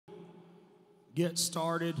get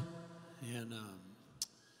started and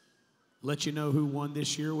let you know who won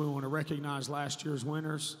this year. We want to recognize last year's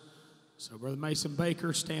winners. So Brother Mason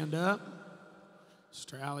Baker, stand up.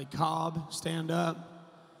 Sister Allie Cobb, stand up.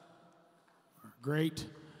 Great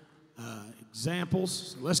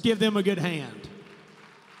examples. So let's give them a good hand.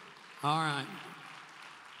 All right.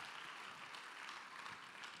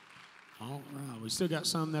 All right. We still got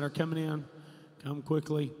some that are coming in. Come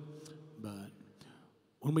quickly. But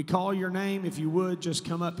when we call your name, if you would, just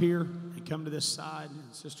come up here and come to this side. And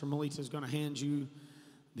Sister Melita is going to hand you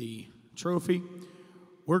the trophy.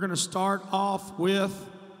 We're going to start off with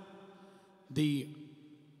the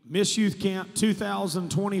Miss Youth Camp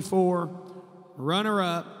 2024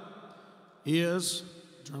 runner-up is,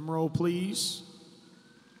 drum roll please,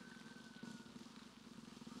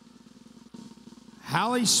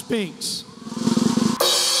 Hallie Spinks.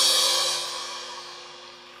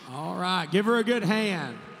 All right, give her a good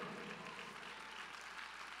hand.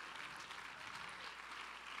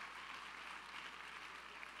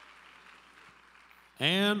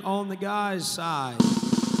 And on the guys' side,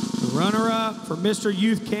 the runner-up for Mr.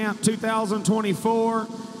 Youth Camp 2024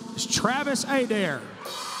 is Travis Adair.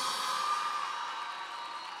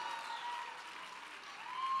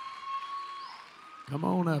 Come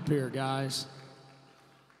on up here, guys.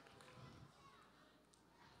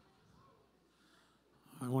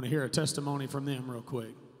 I want to hear a testimony from them real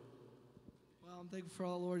quick. Well, I'm thankful for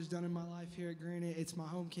all the Lord has done in my life here at Granite. It's my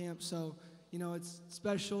home camp, so, you know, it's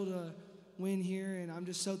special to win here, and I'm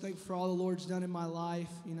just so thankful for all the Lord's done in my life.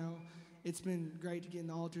 You know, it's been great to get in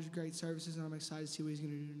the altars, great services, and I'm excited to see what He's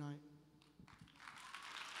going to do tonight.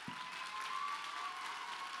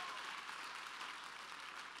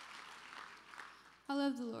 I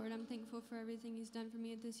love the Lord. I'm thankful for everything He's done for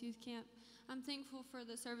me at this youth camp. I'm thankful for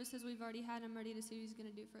the services we've already had. I'm ready to see what He's going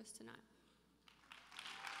to do for us tonight.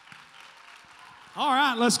 All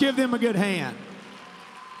right, let's give them a good hand.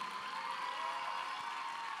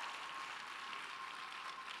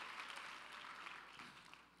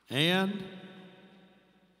 And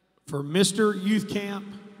for Mr. Youth Camp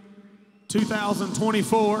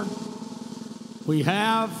 2024, we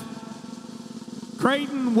have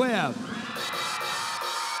Creighton Webb.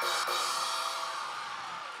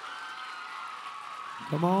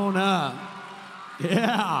 Come on up.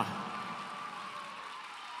 Yeah.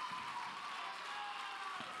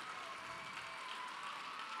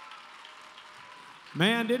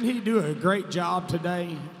 Man, didn't he do a great job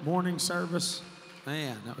today, morning service?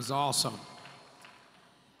 Man, that was awesome.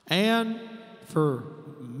 And for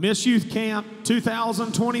Miss Youth Camp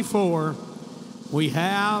 2024, we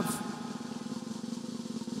have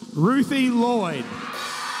Ruthie Lloyd.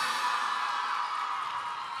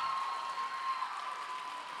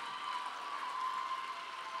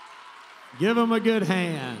 Give him a good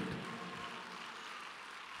hand.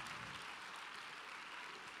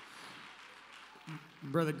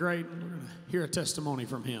 Brother Great, we're going to hear a testimony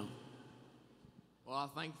from him. Well, I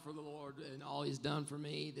thank for the Lord and all He's done for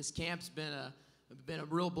me. This camp's been a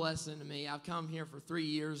real blessing to me. I've come here for 3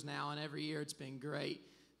 years now, and every year it's been great.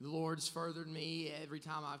 The Lord's furthered me every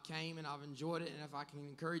time I've came, and I've enjoyed it. And if I can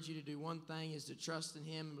encourage you to do one thing, is to trust in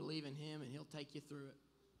Him and believe in Him, and He'll take you through it.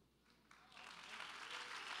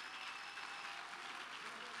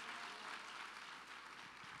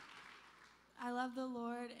 I love the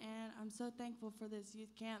Lord, and I'm so thankful for this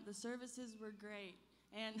youth camp. The services were great,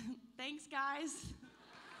 and thanks, guys.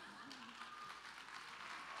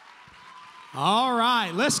 All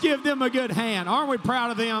right, let's give them a good hand. Aren't we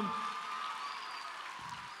proud of them?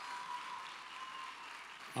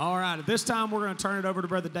 All right, at this time, we're going to turn it over to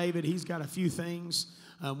Brother David. He's got a few things.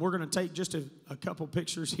 We're going to take just a couple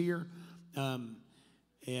pictures here.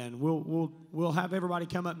 And we'll have everybody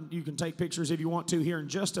come up, and you can take pictures if you want to here in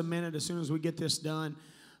just a minute as soon as we get this done.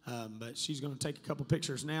 But she's going to take a couple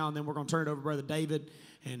pictures now, and then we're going to turn it over to Brother David,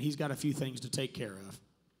 and he's got a few things to take care of.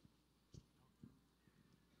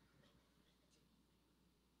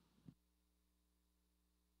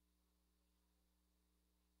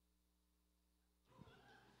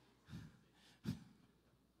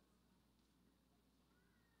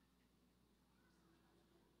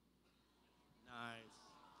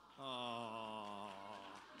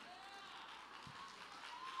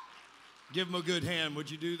 Give them a good hand. Would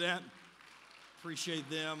you do that? Appreciate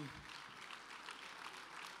them.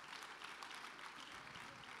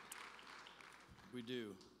 We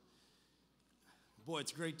do. Boy,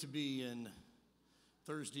 it's great to be in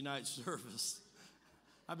Thursday night service.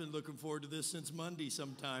 I've been looking forward to this since Monday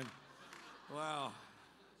sometime. Wow.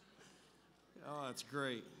 Oh, that's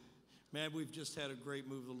great. Man, we've just had a great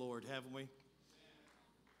move of the Lord, haven't we?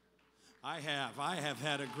 I have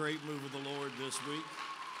had a great move of the Lord this week.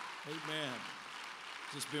 Amen.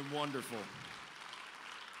 Just been wonderful.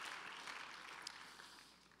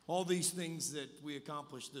 All these things that we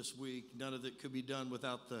accomplished this week, none of it could be done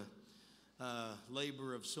without the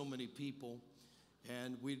labor of so many people.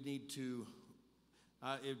 And we need to,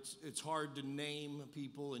 it's hard to name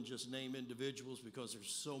people and just name individuals because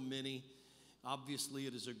there's so many. Obviously,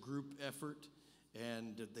 it is a group effort,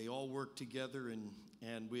 and they all work together,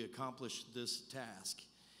 and we accomplished this task.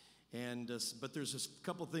 But there's a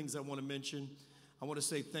couple things I want to mention. I want to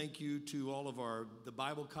say thank you to all of the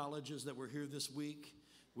Bible colleges that were here this week.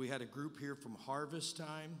 We had a group here from Harvest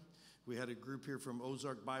Time. We had a group here from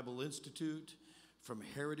Ozark Bible Institute, from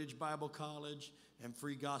Heritage Bible College, and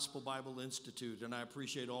Free Gospel Bible Institute. And I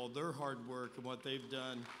appreciate all their hard work and what they've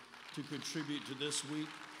done to contribute to this week.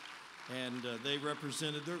 And they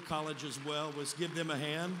represented their college as well. Let's give them a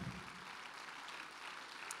hand.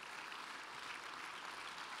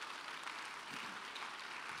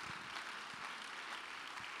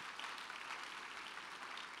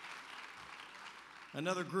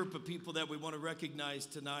 Another group of people that we want to recognize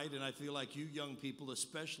tonight, and I feel like you young people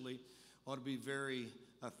especially ought to be very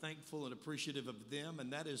thankful and appreciative of them,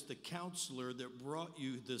 and that is the counselor that brought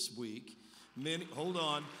you this week. Many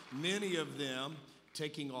of them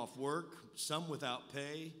taking off work, some without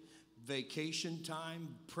pay, vacation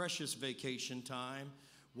time, precious vacation time,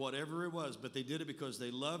 whatever it was, but they did it because they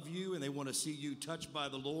love you and they want to see you touched by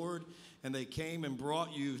the Lord, and they came and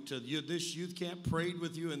brought you to this youth camp, prayed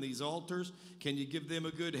with you in these altars. Can you give them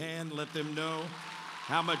a good hand? Let them know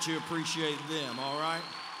how much you appreciate them, all right?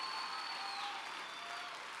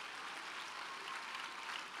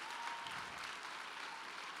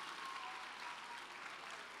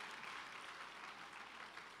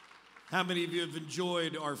 How many of you have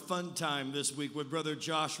enjoyed our fun time this week with Brother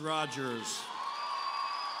Josh Rogers?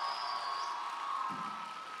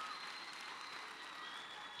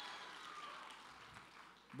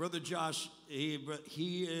 Brother Josh,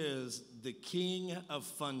 he is the king of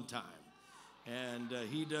fun time, and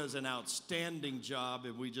he does an outstanding job,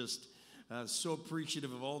 and we just so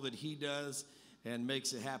appreciative of all that he does and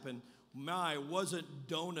makes it happen. Wasn't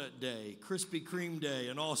Donut Day, Krispy Kreme Day,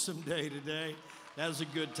 an awesome day today. That was a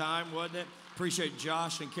good time, wasn't it? Appreciate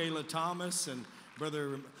Josh and Kayla Thomas and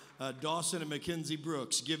Brother Dawson and Mackenzie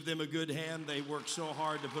Brooks. Give them a good hand. They worked so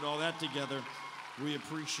hard to put all that together. We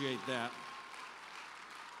appreciate that.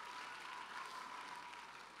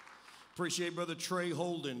 Appreciate Brother Trey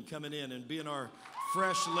Holden coming in and being our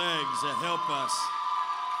fresh legs that help us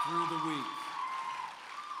through the week.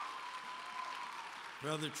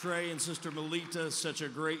 Brother Trey and Sister Melita, such a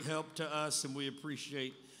great help to us, and we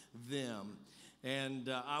appreciate them. And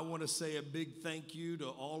I want to say a big thank you to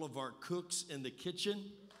all of our cooks in the kitchen.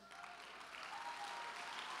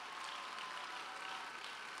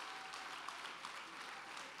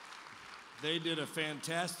 They did a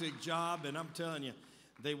fantastic job, and I'm telling you,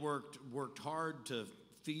 they worked hard to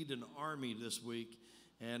feed an army this week,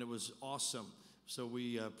 and it was awesome. So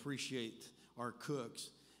we appreciate our cooks.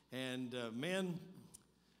 And man,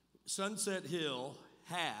 Sunset Hill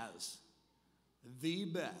has the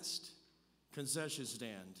best concession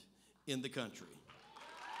stand in the country.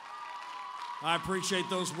 I appreciate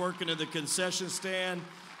those working at the concession stand.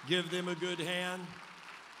 Give them a good hand.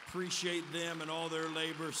 Appreciate them and all their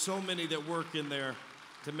labor. So many that work in there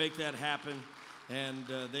to make that happen. And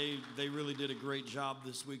they really did a great job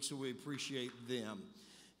this week, so we appreciate them.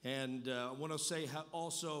 And I want to say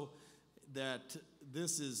also that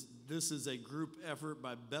this is a group effort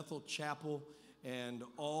by Bethel Chapel and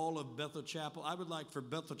all of Bethel Chapel. I would like for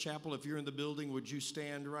Bethel Chapel, if you're in the building, would you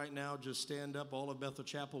stand right now? Just stand up, all of Bethel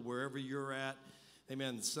Chapel, wherever you're at.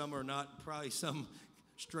 Amen. Some are not, probably some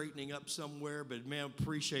straightening up somewhere, but man,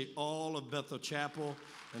 appreciate all of Bethel Chapel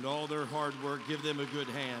and all their hard work. Give them a good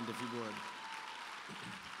hand, if you would.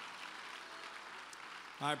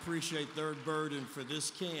 I appreciate their burden for this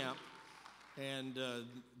camp, and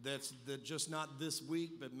that's just not this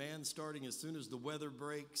week, but man, starting as soon as the weather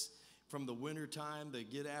breaks from the winter time, they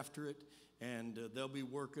get after it, and they'll be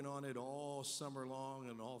working on it all summer long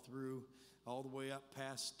and all the way up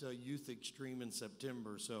past Youth Extreme in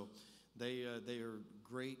September. So they are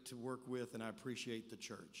great to work with, and I appreciate the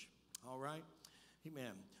church. All right,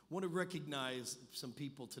 amen. Want to recognize some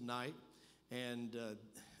people tonight. And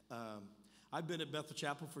I've been at Bethel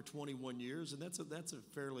Chapel for 21 years, and that's a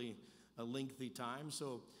fairly lengthy time.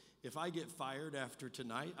 So if I get fired after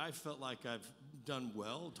tonight, I felt like I've done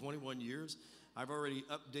well. 21 years. I've already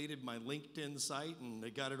updated my LinkedIn site, and they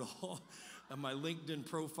got it all. My LinkedIn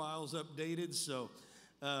profile's updated. So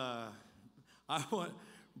I want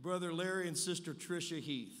Brother Larry and Sister Tricia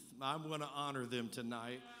Heath, I want to honor them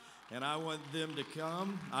tonight, and I want them to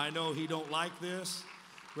come. I know he don't like this.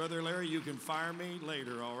 Brother Larry, you can fire me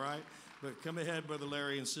later, all right? But come ahead, Brother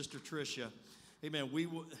Larry and Sister Tricia. Amen.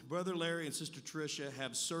 Brother Larry and Sister Tricia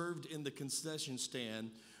have served in the concession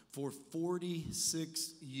stand for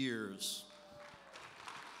 46 years.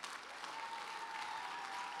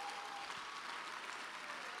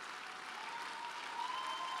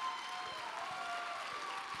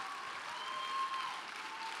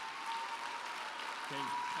 Okay.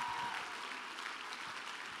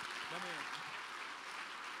 Come here.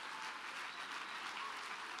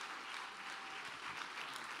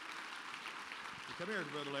 Come here,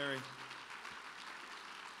 Brother Larry.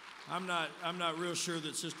 I'm not real sure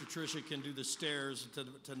that Sister Tricia can do the stairs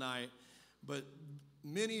tonight, but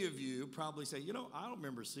many of you probably say, you know, I don't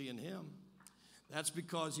remember seeing him. That's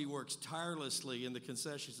because he works tirelessly in the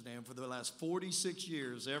concession stand for the last 46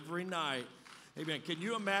 years, every night. Amen. Can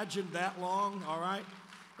you imagine that long? All right.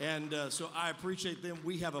 And so I appreciate them.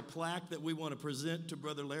 We have a plaque that we want to present to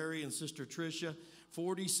Brother Larry and Sister Tricia.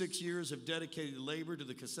 46 years of dedicated labor to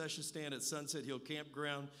the concession stand at Sunset Hill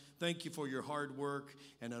Campground. Thank you for your hard work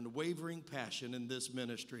and unwavering passion in this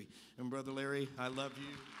ministry. And Brother Larry, I love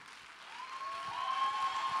you.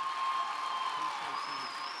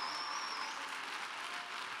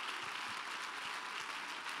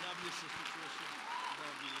 Love you, Sister Tricia.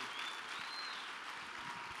 Love you.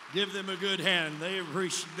 Give them a good hand. They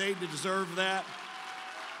deserve that.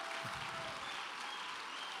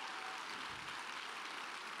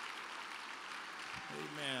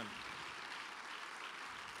 Amen.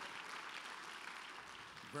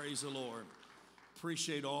 Praise the Lord.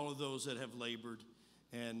 Appreciate all of those that have labored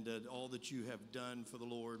and all that you have done for the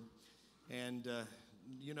Lord. And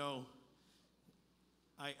you know,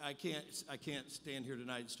 I can't stand here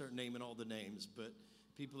tonight and start naming all the names, but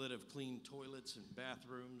people that have cleaned toilets and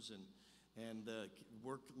bathrooms and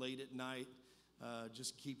worked late at night,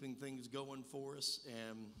 just keeping things going for us.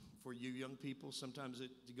 And for you young people, sometimes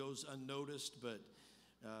it goes unnoticed, but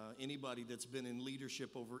anybody that's been in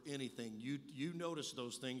leadership over anything, you notice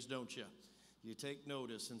those things, don't you? You take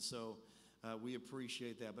notice, and so we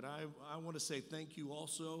appreciate that. But I want to say thank you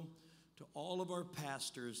also to all of our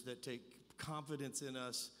pastors that take confidence in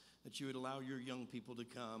us, that you would allow your young people to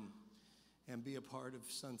come and be a part of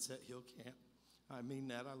Sunset Hill Camp. I mean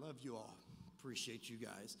that. I love you all. Appreciate you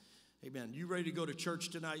guys. Amen. You ready to go to church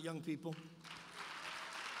tonight, young people?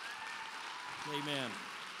 Amen.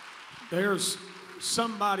 There's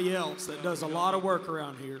somebody else that does a lot of work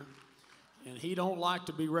around here, and he don't like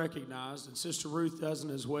to be recognized, and Sister Ruth doesn't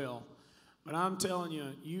as well. But I'm telling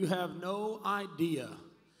you, you have no idea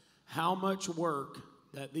how much work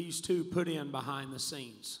that these two put in behind the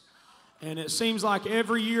scenes. And it seems like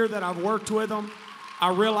every year that I've worked with them,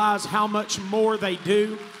 I realize how much more they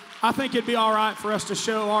do. I think it'd be all right for us to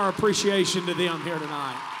show our appreciation to them here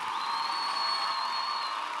tonight.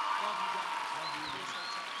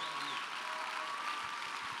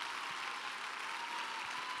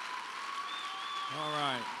 All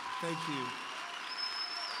right. Thank you.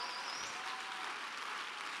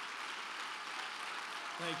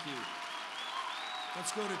 Thank you.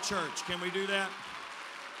 Let's go to church. Can we do that?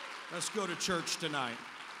 Let's go to church tonight.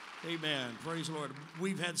 Amen. Praise the Lord.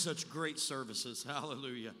 We've had such great services.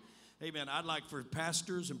 Hallelujah. Amen. I'd like for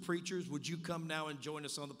pastors and preachers, would you come now and join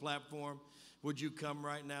us on the platform? Would you come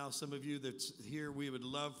right now? Some of you that's here, we would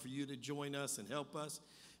love for you to join us and help us.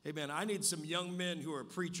 Amen. I need some young men who are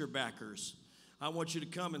preacher backers. I want you to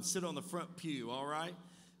come and sit on the front pew, all right?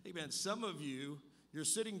 Amen. Some of you, you're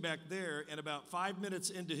sitting back there, and about 5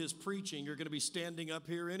 minutes into his preaching, you're going to be standing up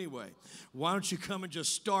here anyway. Why don't you come and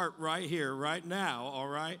just start right here, right now, all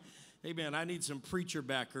right? Amen. I need some preacher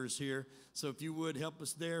backers here. So if you would help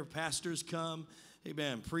us there, pastors come.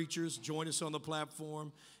 Amen. Preachers, join us on the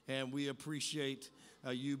platform, and we appreciate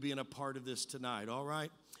you being a part of this tonight, all right?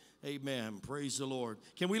 Amen. Praise the Lord.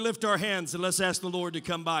 Can we lift our hands and let's ask the Lord to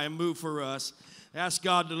come by and move for us? Ask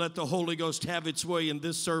God to let the Holy Ghost have its way in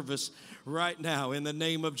this service right now in the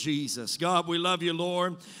name of Jesus. God, we love you,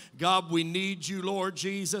 Lord. God, we need you, Lord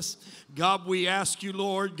Jesus. God, we ask you,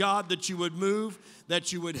 Lord, God, that you would move,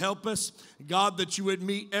 that you would help us. God, that you would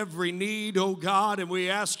meet every need, oh God. And we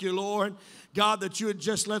ask you, Lord, God, that you would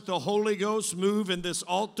just let the Holy Ghost move in this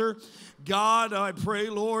altar. God, I pray,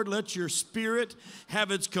 Lord, let your Spirit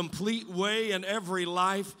have its complete way in every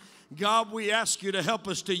life. God, we ask you to help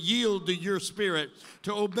us to yield to your Spirit,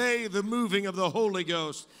 to obey the moving of the Holy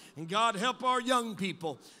Ghost. And God, help our young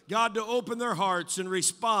people, God, to open their hearts and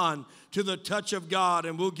respond to the touch of God.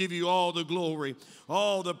 And we'll give you all the glory,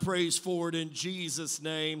 all the praise for it in Jesus'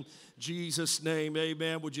 name. Jesus' name,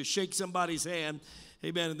 amen. Would you shake somebody's hand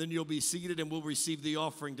Amen. And then you'll be seated and we'll receive the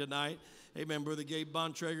offering tonight. Amen. Brother Gabe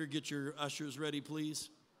Bontrager, get your ushers ready, please.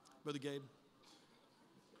 Brother Gabe.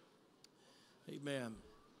 Amen.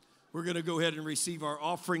 We're going to go ahead and receive our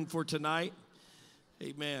offering for tonight.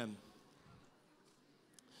 Amen.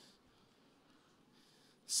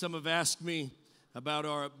 Some have asked me about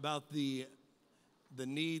the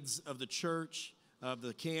needs of the church, of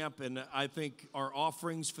the camp, and I think our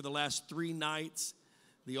offerings for the last 3 nights,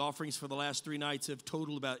 have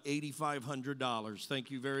totaled about $8,500. Thank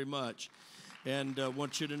you very much. And I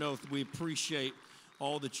want you to know that we appreciate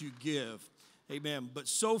all that you give. Amen. But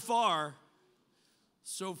so far,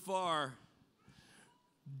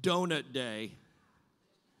 Donut Day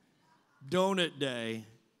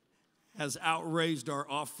has outraised our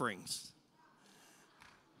offerings.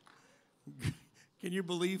 Can you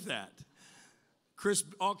believe that?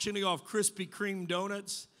 Auctioning off Krispy Kreme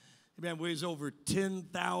donuts, man, weighs over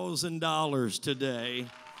 $10,000 today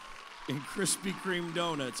in Krispy Kreme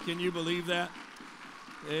donuts. Can you believe that?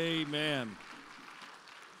 Amen.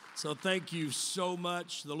 So thank you so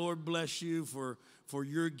much. The Lord bless you for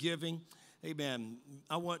your giving. Amen.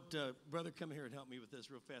 I want, brother, come here and help me with this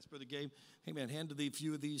real fast. Brother Gabe, amen. Hand a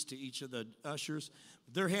few of these to each of the ushers.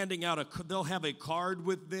 They're handing out they'll have a card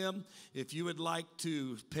with them. If you would like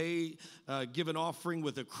to pay, give an offering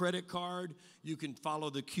with a credit card, you can follow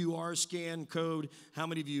the QR scan code. How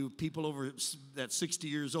many of you people over that 60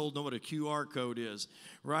 years old know what a QR code is,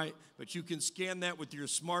 right? But you can scan that with your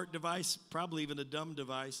smart device, probably even a dumb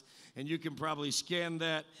device, and you can probably scan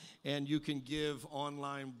that and you can give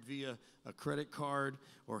online via a credit card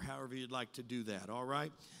or however you'd like to do that, all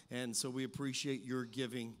right? And so we appreciate your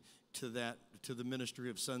giving to that, to the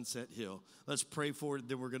ministry of Sunset Hill. Let's pray for it,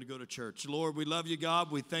 then we're going to go to church. Lord, we love you,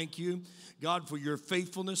 God. We thank you, God, for your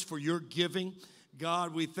faithfulness, for your giving.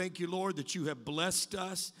 God, we thank you, Lord, that you have blessed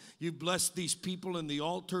us. You've blessed these people in the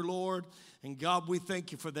altar, Lord. And God, we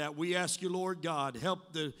thank you for that. We ask you, Lord God,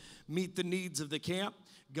 help to meet the needs of the camp.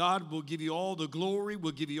 God, we'll give you all the glory.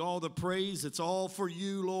 We'll give you all the praise. It's all for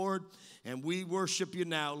you, Lord. And we worship you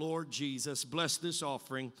now, Lord Jesus. Bless this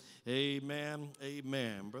offering. Amen.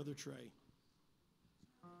 Amen. Brother Trey.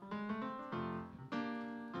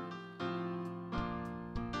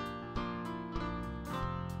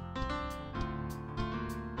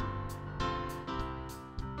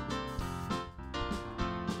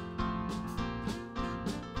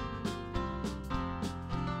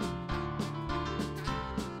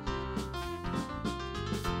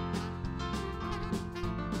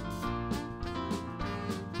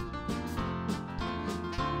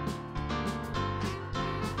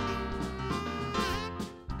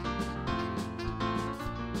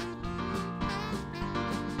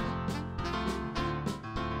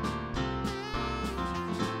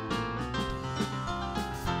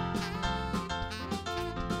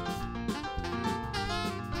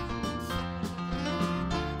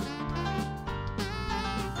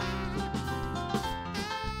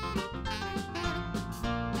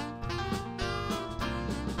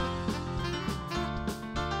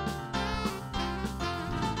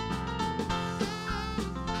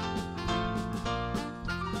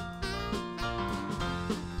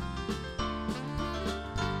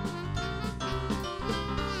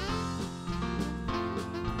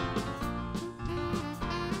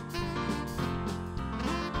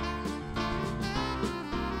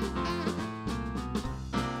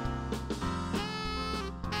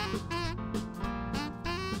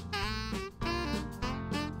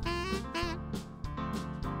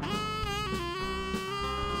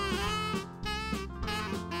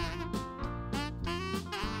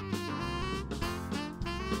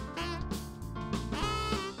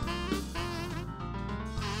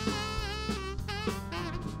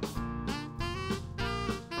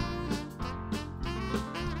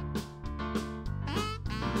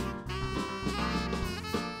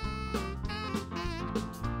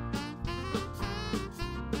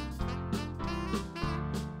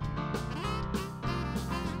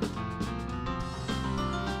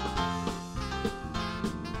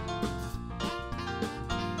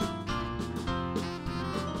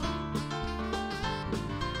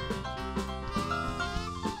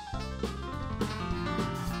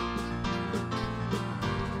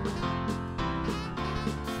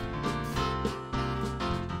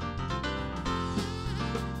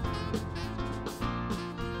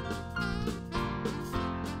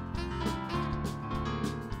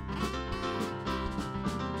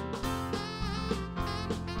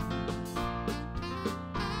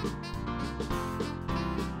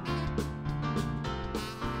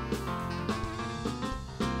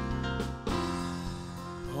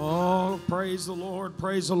 Praise the Lord.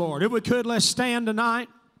 Praise the Lord. If we could, let's stand tonight.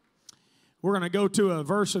 We're going to go to a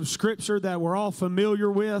verse of Scripture that we're all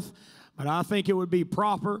familiar with, but I think it would be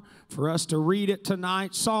proper for us to read it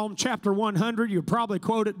tonight. Psalm chapter 100, you probably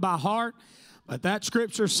quote it by heart, but that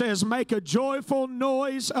Scripture says, "Make a joyful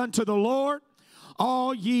noise unto the Lord,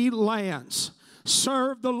 all ye lands.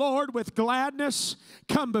 Serve the Lord with gladness.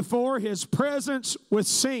 Come before His presence with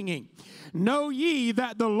singing. Know ye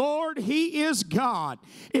that the Lord, He is God.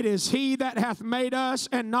 It is He that hath made us,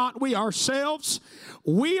 and not we ourselves.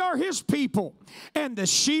 We are His people, and the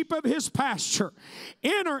sheep of His pasture.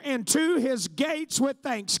 Enter into His gates with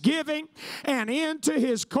thanksgiving, and into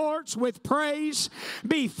His courts with praise.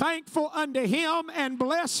 Be thankful unto Him, and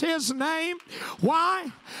bless His name."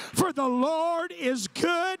 Why? For the Lord is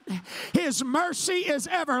good. His mercy is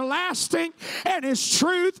everlasting, and His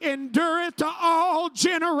truth endureth to all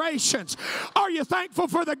generations. Are you thankful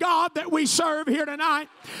for the God that we serve here tonight?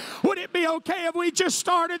 Would it be okay if we just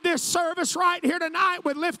started this service right here tonight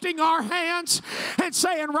with lifting our hands and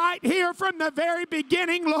saying right here from the very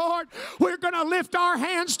beginning, Lord, we're going to lift our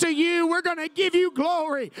hands to You. We're going to give You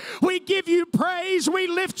glory. We give You praise. We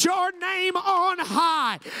lift Your name on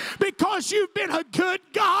high because You've been a good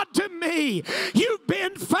God to me. You've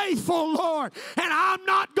been faithful, Lord, and I'm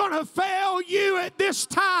not going to fail You at this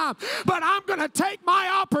time, but I'm going to take my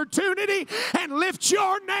opportunity and lift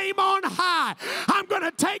Your name on high. I'm going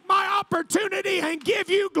to take my opportunity and give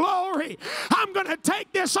You glory. I'm going to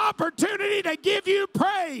take this opportunity to give You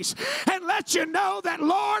praise and let You know that,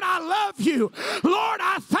 Lord, I love You. Lord,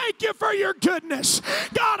 I thank You for Your goodness.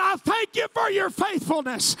 God, I thank You for Your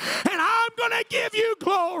faithfulness, and I'm going to give You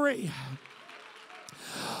glory.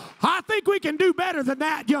 I think we can do better than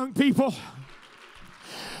that, young people.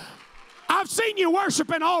 I've seen you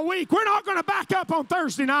worshiping all week. We're not going to back up on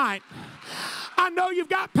Thursday night. I know you've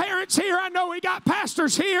got parents here. I know we got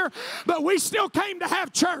pastors here, but we still came to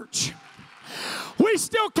have church. We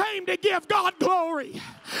still came to give God glory.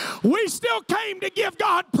 We still came to give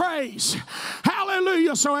God praise.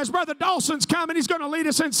 Hallelujah. So as Brother Dawson's coming, he's going to lead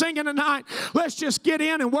us in singing tonight. Let's just get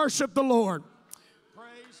in and worship the Lord.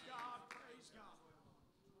 Praise God. Praise God.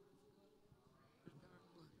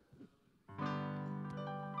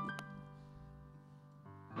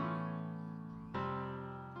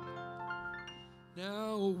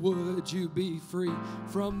 Now would you be free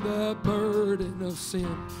from the burden of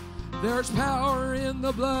sin? There's power in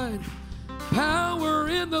the blood, power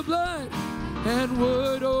in the blood, and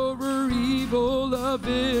would over evil a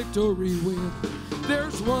victory win.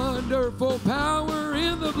 There's wonderful power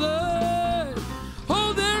in the blood.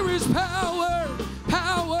 Oh, there is power,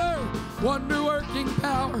 power, wonder-working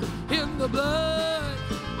power in the blood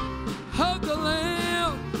of the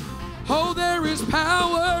Lamb. Oh, there is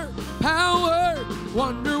power, power,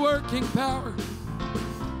 wonder-working power.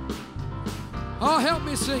 Oh, help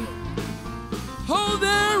me sing. Oh,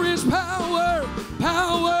 there is power,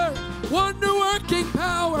 power, wonder-working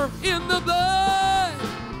power in the blood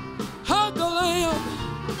of the Lamb.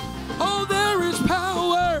 Oh, there is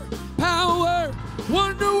power, power,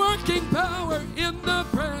 wonder-working power in the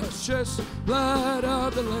precious blood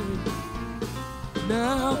of the Lamb.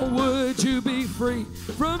 Now would you be free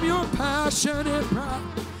from your passion and pride?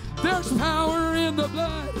 There's power in the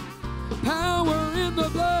blood, power in the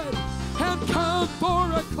blood, and come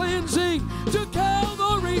for a cleansing to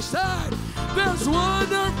Calvary's side. There's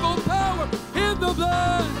wonderful power in the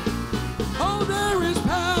blood. Oh, there is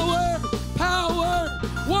power, power,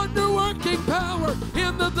 wonder-working power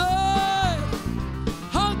in the blood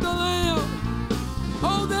of the Lamb.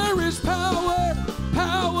 Oh, there is power,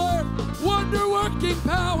 power, wonder-working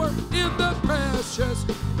power in the precious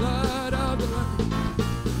blood of the Lamb.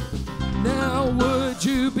 Now would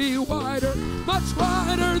you be whiter, much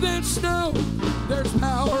whiter than snow? There's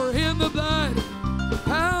power in the blood,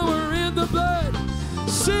 power in the blood.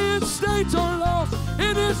 Sin stains are lost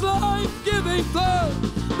in His life-giving flow.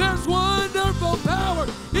 There's wonderful power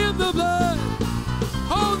in the blood.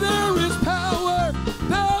 Oh, there is power,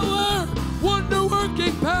 power,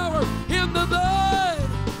 wonder-working power in the blood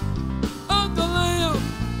of the Lamb.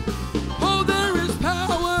 Oh, there is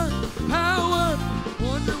power, power,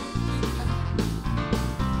 wonder-working.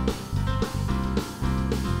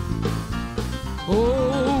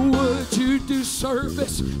 Oh, would you do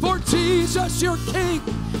service for Jesus your King?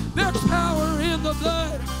 There's power in the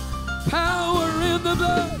blood, power in the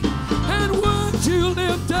blood. And would you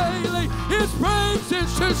live daily His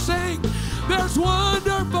praises to sing? There's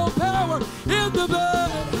wonderful power in the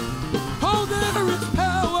blood. Oh, there is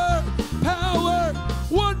power, power,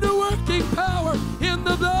 wonder-working power in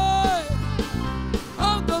the blood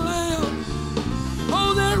of the Lamb.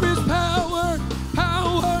 Oh, there is power,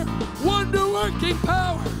 power, wonder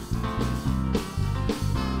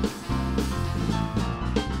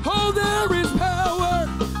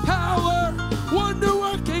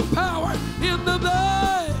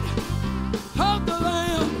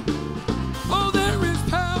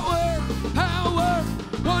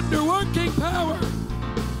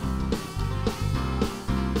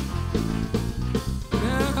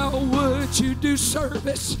you do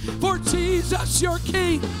service for Jesus your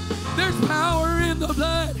King? There's power in the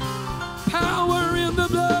blood, power in the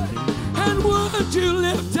blood. And would you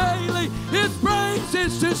live daily His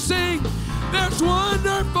praises to sing? There's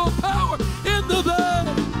wonderful power in the blood.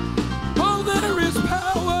 Oh, there is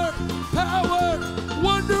power, power,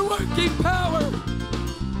 wonder-working power.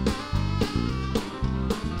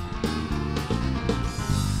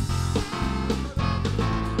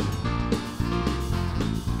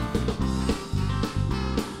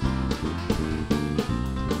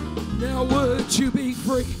 Now would you be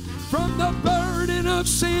free from the burden of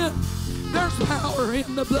sin? There's power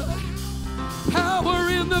in the blood, power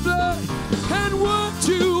in the blood. And would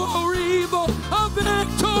you o'er evil a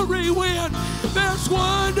victory win? There's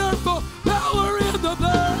wonderful power in the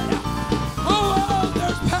blood. Oh,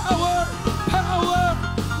 there's power,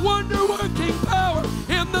 power, wonder-working power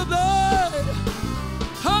in the blood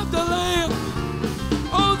of the Lamb.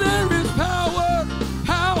 Oh, there is power,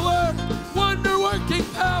 power, wonder-working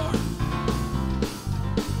power.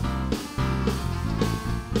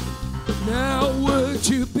 Now would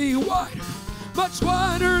you be whiter, much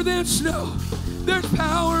whiter than snow? There's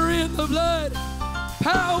power in the blood,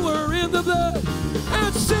 power in the blood.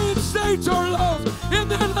 And sin stains are lost in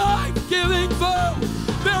their life-giving flow.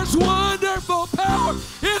 There's wonderful power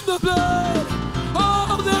in the blood.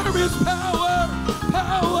 Oh, there is power,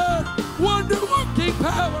 power, wonder-working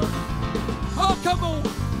power. Oh, come on.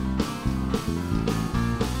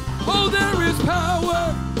 Oh, there is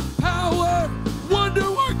power, power,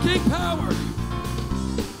 wonder-working power.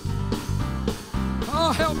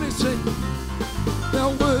 Oh, help me sing.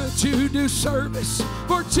 Now would you do service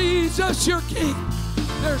for Jesus your King?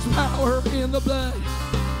 There's power in the blood,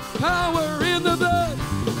 power in the blood.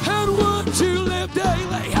 And would you live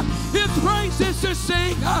daily His praises to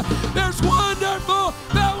sing? There's wonderful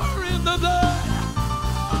power in the blood.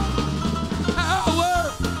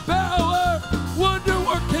 Power, power,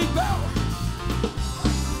 wonder-working power.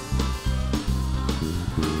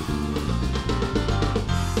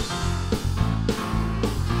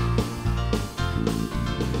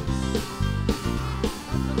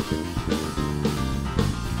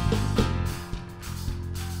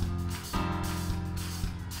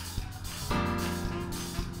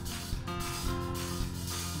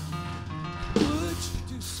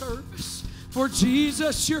 For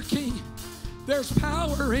Jesus your King, there's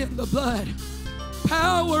power in the blood,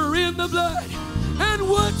 power in the blood. And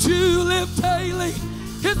would you live daily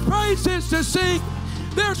His praises to sing?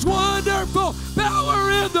 There's wonderful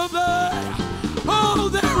power in the blood. Oh,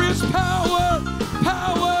 there is power,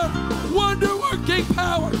 power, wonder-working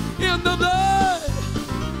power in the blood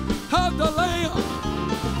of the Lamb.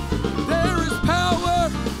 There is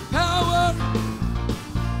power, power.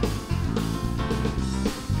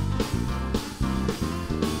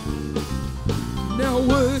 Now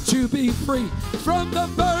would you be free from the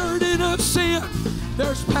burden of sin?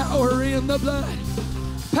 There's power in the blood,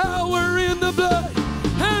 power in the blood.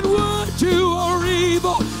 And would you o'er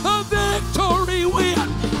evil a victory win?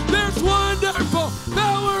 There's wonderful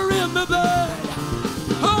power in the blood.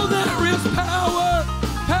 Oh, there is power,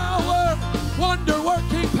 power,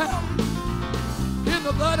 wonder-working power in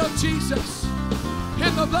the blood of Jesus,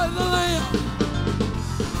 in the blood of the Lamb.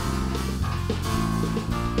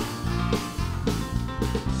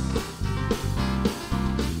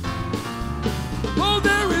 Oh,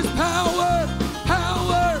 there is power,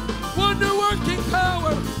 power, wonder-working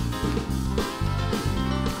power.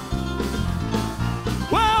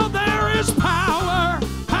 Well, there is power,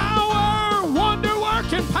 power,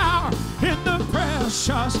 wonder-working power in the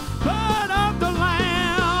precious blood of the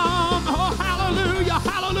Lamb. Oh, hallelujah,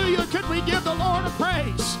 hallelujah. Could we give the Lord a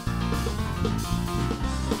praise?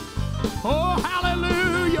 Oh,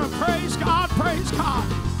 hallelujah. Praise God, praise God.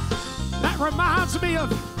 That reminds me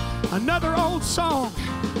of another old song.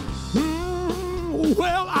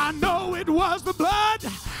 Well, I know it was the blood.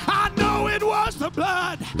 I know it was the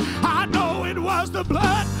blood. I know it was the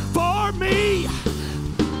blood for me.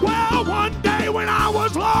 Well, one day when I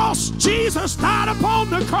was lost, Jesus died upon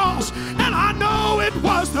the cross, and I know it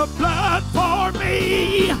was the blood for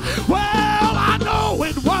me. Well, I know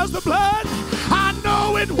it was the blood. I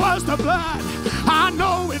know it was the blood. I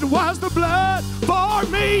know it was the blood for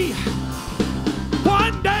me.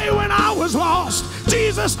 One day when I was lost,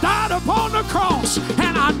 Jesus died upon the cross,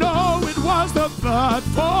 and I know it was the blood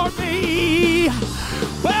for me.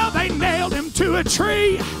 Well, they nailed him to a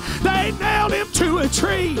tree. They nailed him to a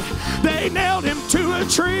tree. They nailed him to a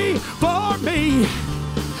tree for me.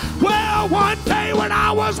 Well, one day when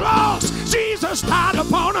I was lost, Jesus died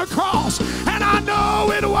upon a cross, and I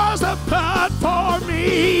know it was the blood for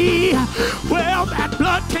me. Well, that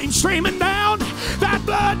blood came came streaming down. That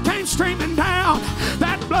blood came streaming down.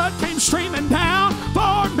 That blood came streaming down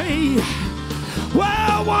for me.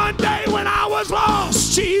 Well, one day when I was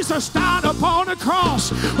lost, Jesus died upon a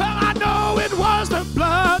cross. Well, I know it was the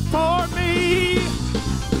blood for me.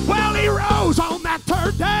 Well, he rose on that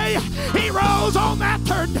third day. He rose on that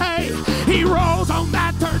third day. He rose on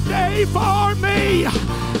that third day for me.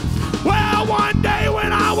 Well, one day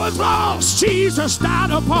when I was lost, Jesus died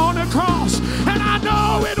upon a cross. And I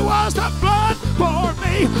know it was the blood for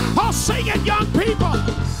me. Oh, sing it, young people.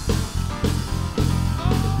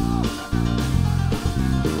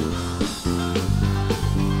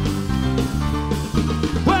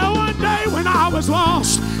 Well, one day when I was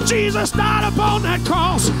lost, Jesus died upon that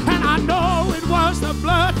cross. And I know it was the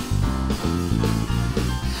blood.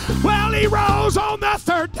 Well, he rose on the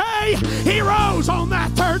third day. He rose on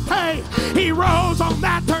that third day. He rose on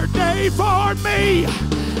that third day for me.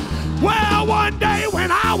 Well, one day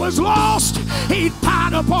when I was lost, he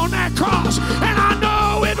died upon that cross. And I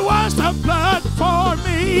know it was the blood for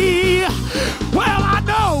me. Well, I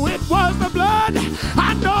know it was the blood.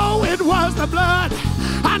 I know it was the blood.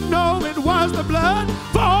 I know it was the blood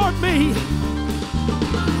for me.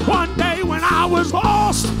 One day when I was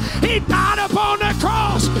lost, he died upon the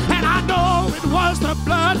cross, and I know it was the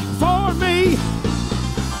blood for me.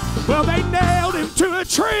 Well, they nailed him to a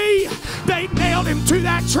tree. They nailed him to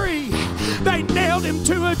that tree. They nailed him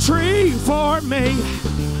to a tree for me.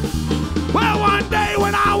 Well, one day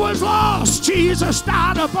when I was lost, Jesus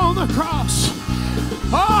died upon the cross.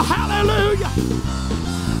 Oh, hallelujah.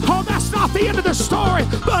 Oh, that's not the end of the story.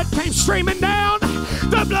 Blood came streaming down.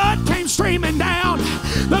 The blood came streaming down.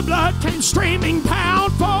 The blood came streaming down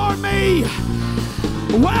for me.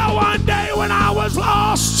 Well, one day when I was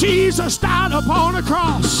lost, Jesus died upon a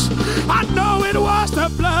cross. I know it was the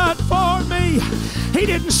blood for me. He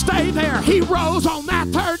didn't stay there. He rose on that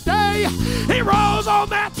third day. He rose on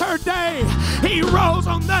that third day. He rose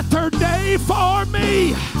on that third day for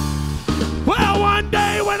me. Well, one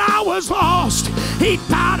day when I was lost, he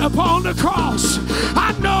died upon the cross.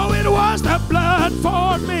 I know it was the blood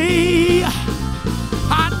for me.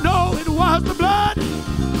 I know it was the blood.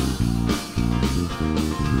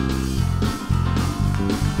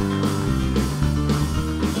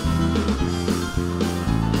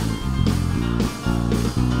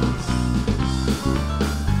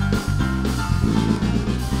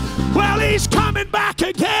 Well, he's coming back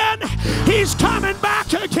again. He's coming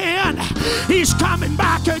back again. He's coming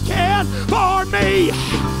back again for me.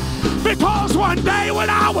 Because one day when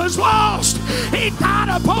I was lost, he died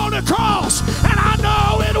upon a cross, and I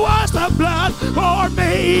know it was the blood for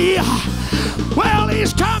me. Well,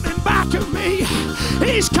 he's coming back to me.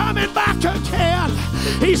 He's coming back again.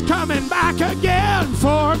 He's coming back again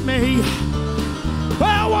for me.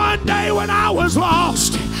 Well, one day when I was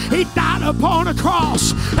lost, he died upon a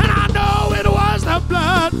cross, and I know it was the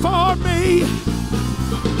blood for me.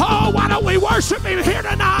 Oh, why don't we worship him here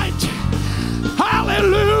tonight?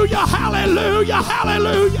 Hallelujah, hallelujah,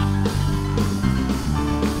 hallelujah.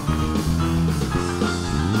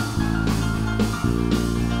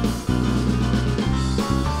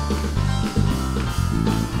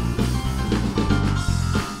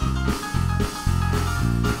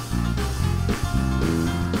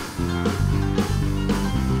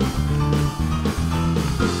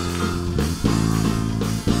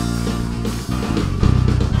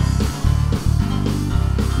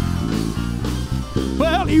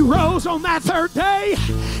 Well, he rose on that third day.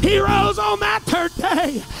 He rose on that third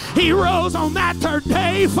day. He rose on that third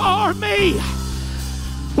day for me.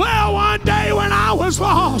 Well, one day when I was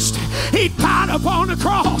lost, he died upon the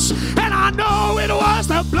cross, and I know it was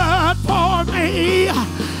the blood for me.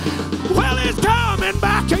 Well, he's coming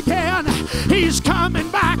back again. He's coming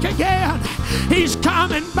back again. He's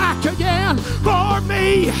coming back again for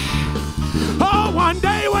me. Oh, one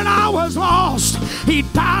day when I was lost, he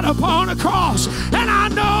died upon a cross, and I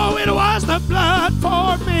know it was the blood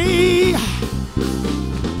for me.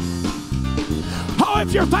 Oh,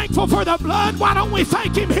 if you're thankful for the blood, why don't we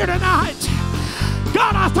thank him here tonight?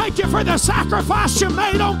 God, I thank you for the sacrifice you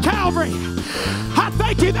made on Calvary. I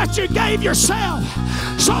thank you that you gave yourself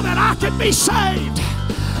so that I could be saved.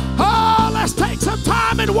 Oh, let's take some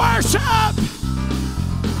time and worship.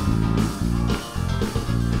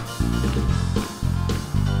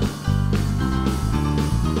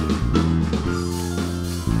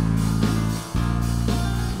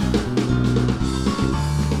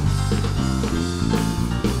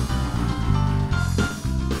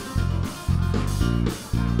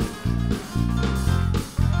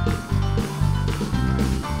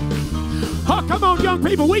 Oh, come on, young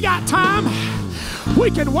people, we got time.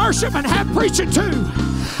 We can worship and have preaching too.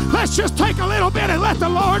 Let's just take a little bit and let the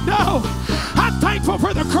Lord know. I'm thankful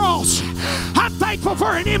for the cross. I'm thankful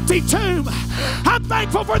for an empty tomb. I'm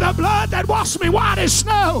thankful for the blood that washed me white as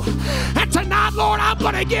snow. And tonight, Lord, I'm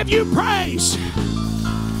going to give you praise.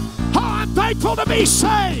 Oh, I'm thankful to be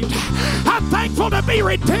saved. I'm thankful to be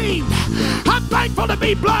redeemed. I'm thankful to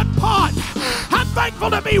be blood bought. I'm thankful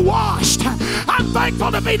to be washed. I'm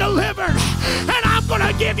thankful to be delivered. And I'm going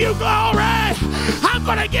to give you glory. I'm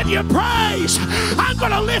going to give you praise. I'm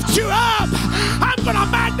going to lift you up. I'm going to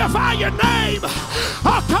magnify your name.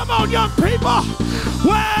 Oh, come on, young people.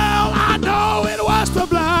 Well, I know it was the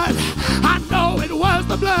blood. I know it was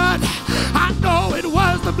the blood. I know it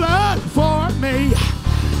was the blood for me.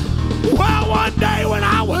 Well, one day when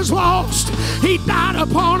I was lost, he died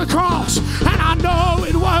upon a cross, and I know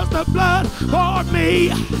it was the blood for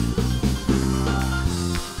me.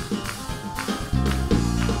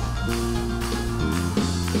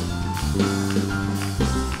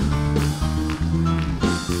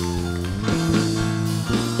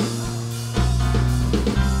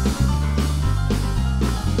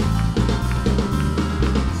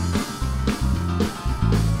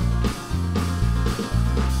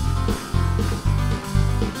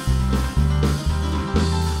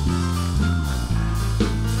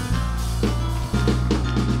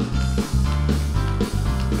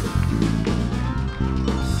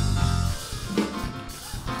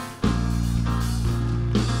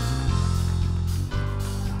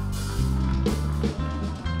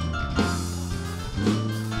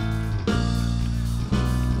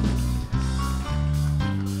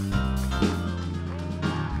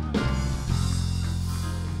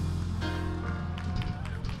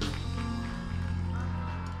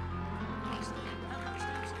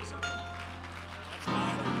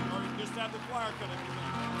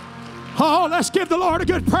 Oh, let's give the Lord a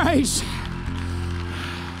good praise.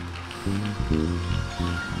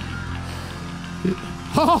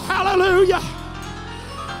 Oh, hallelujah.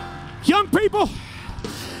 Young people,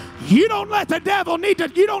 you don't need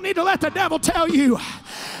to let the devil tell you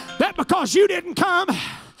that because you didn't come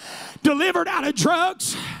delivered out of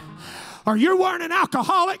drugs or you weren't an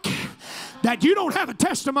alcoholic that you don't have a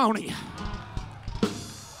testimony.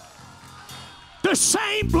 The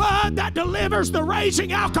same blood that delivers the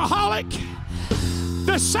raging alcoholic,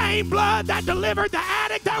 the same blood that delivered the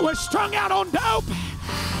addict that was strung out on dope,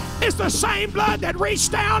 is the same blood that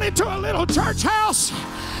reached down into a little church house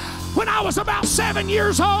when I was about 7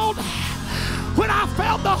 years old, when I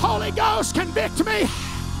felt the Holy Ghost convict me.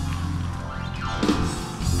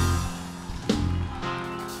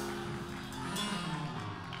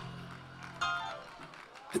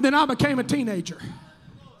 And then I became a teenager.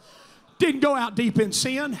 Didn't go out deep in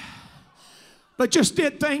sin, but just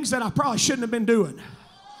did things that I probably shouldn't have been doing.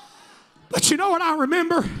 But you know what I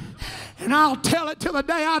remember? And I'll tell it till the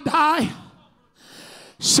day I die.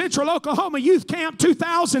 Central Oklahoma Youth Camp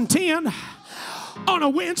 2010 on a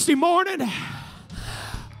Wednesday morning.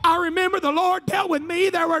 I remember the Lord dealt with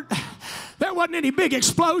me. There wasn't any big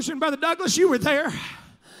explosion, Brother Douglas, you were there.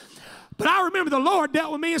 But I remember the Lord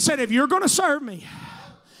dealt with me and said, if you're going to serve me,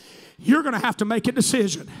 you're going to have to make a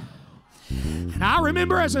decision. And I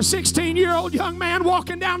remember as a 16-year-old young man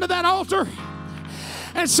walking down to that altar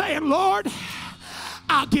and saying, Lord,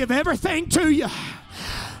 I'll give everything to you.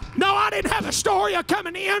 No, I didn't have a story of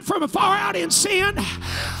coming in from far out in sin,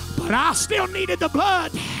 but I still needed the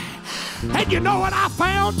blood. And you know what I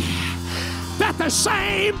found? That the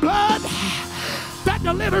same blood that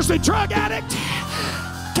delivers the drug addict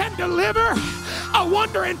can deliver a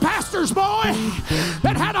wandering pastor's boy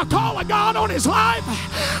that had a call of God on his life,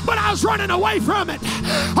 but I was running away from it.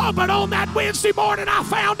 Oh, but on that Wednesday morning, I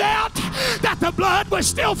found out that the blood was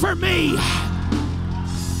still for me.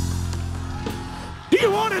 Do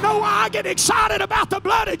you want to know why I get excited about the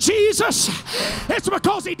blood of Jesus? It's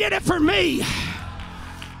because he did it for me.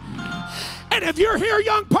 And if you're here,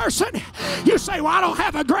 young person, you say, well, I don't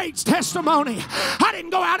have a great testimony. I didn't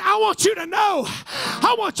go out. I want you to know.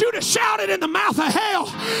 I want you to shout it in the mouth of hell.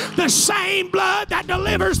 The same blood that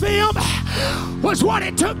delivers them was what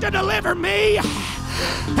it took to deliver me.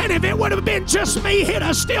 And if it would have been just me, he'd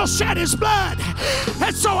have still shed his blood.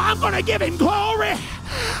 And so I'm going to give him glory.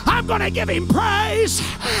 I'm going to give him praise.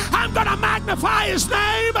 I'm going to magnify his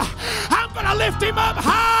name. I'm going to lift him up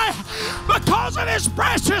high because of his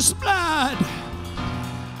precious blood.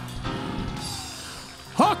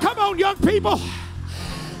 Oh, come on, young people.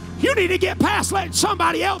 You need to get past letting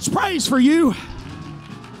somebody else praise for you.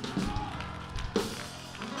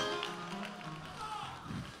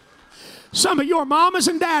 Some of your mamas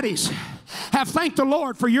and daddies have thanked the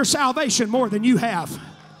Lord for your salvation more than you have.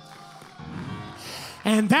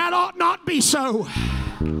 And that ought not be so.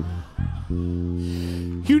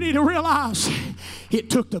 You need to realize it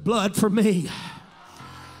took the blood for me.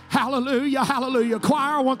 Hallelujah, hallelujah.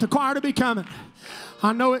 Choir, I want the choir to be coming.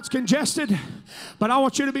 I know it's congested, but I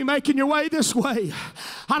want you to be making your way this way.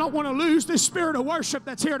 I don't want to lose this spirit of worship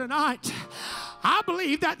that's here tonight. I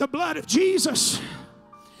believe that the blood of Jesus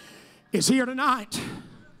is here tonight.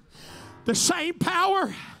 The same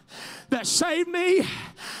power that saved me,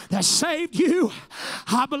 that saved you,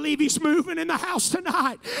 I believe he's moving in the house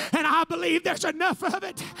tonight. And I believe there's enough of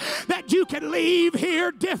it that you can leave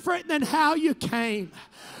here different than how you came.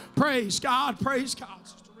 Praise God, praise God.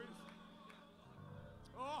 Sister Ruth.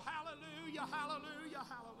 Oh, hallelujah, hallelujah,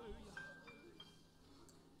 hallelujah.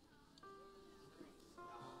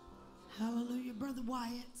 Hallelujah. Brother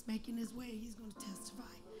Wyatt's making his way. He's going to testify.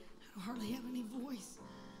 I don't hardly have any voice.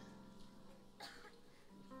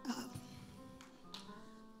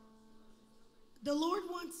 The Lord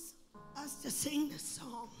wants us to sing this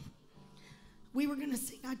song. We were going to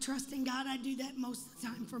sing I Trust in God. I do that most of the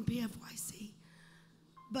time from PFYC.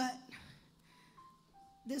 But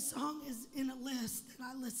this song is in a list that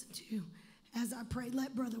I listen to as I pray.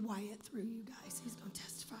 Let Brother Wyatt through, you guys. He's going to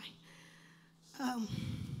testify.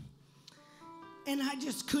 And I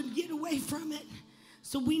just couldn't get away from it.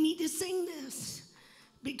 So we need to sing this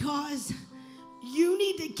because you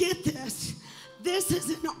need to get this. This is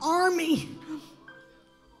an army.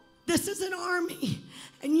 This is an army.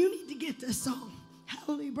 And you need to get this song.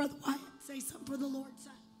 Hallelujah. Brother Wyatt, say something for the Lord's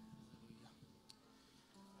sake.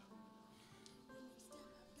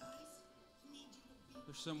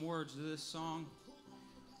 There's some words to this song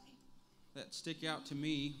that stick out to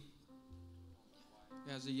me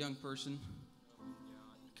as a young person.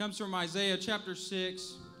 It comes from Isaiah chapter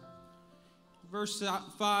 6. Verse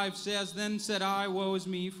 5 says, Then said I, Woe is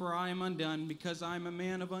me, for I am undone, because I am a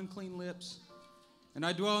man of unclean lips. And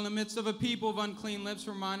I dwell in the midst of a people of unclean lips,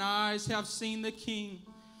 for mine eyes have seen the King,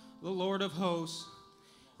 the Lord of hosts.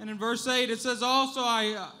 And in verse 8 it says, Also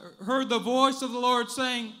I heard the voice of the Lord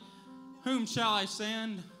saying, Whom shall I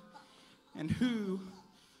send? And who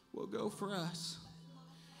will go for us?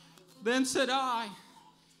 Then said I,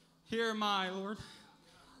 Here am I, Lord,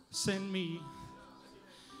 send me.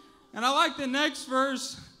 And I like the next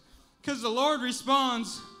verse because the Lord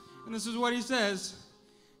responds, and this is what he says.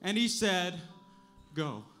 And he said,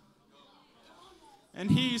 Go. And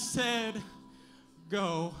he said,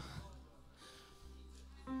 Go.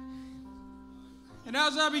 And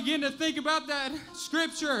as I begin to think about that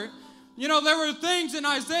scripture, you know, there were things in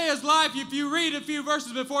Isaiah's life, if you read a few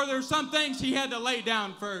verses before, there were some things he had to lay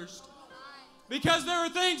down first. Because there were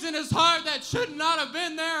things in his heart that should not have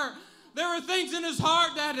been there. There were things in his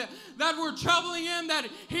heart that were troubling him, that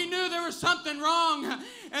he knew there was something wrong.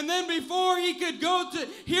 And then before he could go to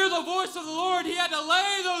hear the voice of the Lord, he had to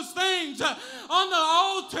lay those things on the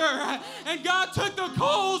altar. And God took the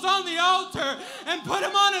coals on the altar and put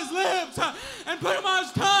them on his lips and put them on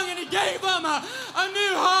his tongue, and he gave him a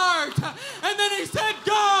new heart. And then he said,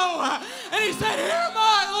 Go. And he said, Here am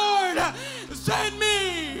I, Lord, send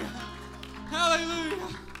me. Hallelujah.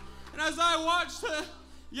 And as I watched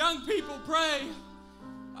young people pray,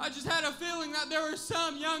 I just had a feeling that there were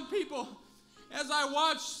some young people, as I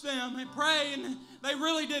watched them and pray, and they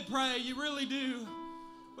really did pray, you really do.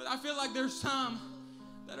 But I feel like there's some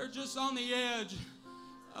that are just on the edge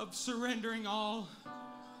of surrendering all.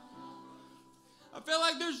 I feel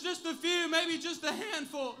like there's just a few, maybe just a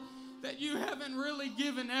handful, that you haven't really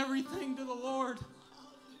given everything to the Lord.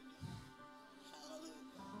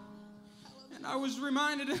 And I was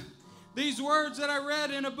reminded of these words that I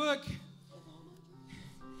read in a book.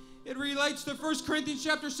 It relates to 1 Corinthians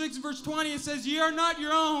chapter 6, verse 20. It says, Ye are not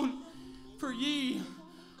your own, for ye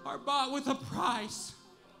are bought with a price.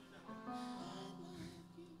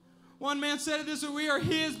 One man said it this way, We are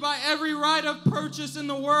his by every right of purchase in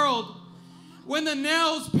the world. When the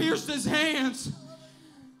nails pierced his hands,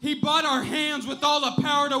 he bought our hands with all the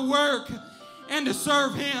power to work and to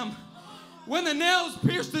serve him. When the nails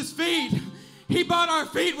pierced his feet, he bought our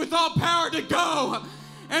feet with all power to go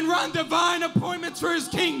and run divine appointments for his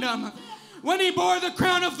kingdom. When he bore the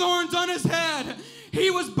crown of thorns on his head, he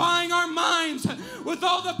was buying our minds with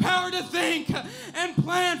all the power to think and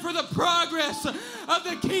plan for the progress of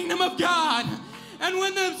the kingdom of God. And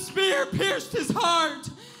when the spear pierced his heart,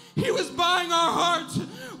 he was buying our hearts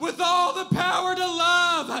with all the power to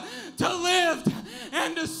love, to live,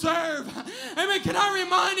 and to serve. Amen. Can I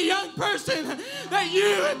remind a young person that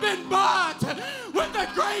you have been bought with a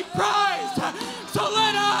great price? So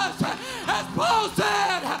let us, as Paul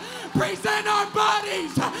said, present our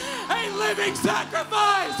bodies a living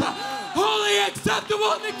sacrifice, wholly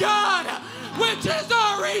acceptable to God, which is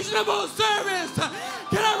our reasonable service.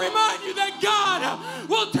 Can remind you that God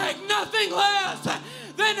will take nothing less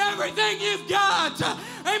than everything you've got.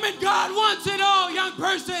 Amen. God wants it all, young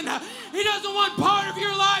person. He doesn't want part of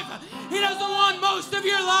your life. He doesn't want most of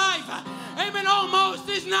your life. Amen. Almost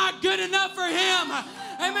is not good enough for him.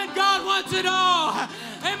 Amen. God wants it all.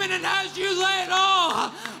 Amen. And as you lay it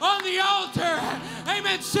all on the altar,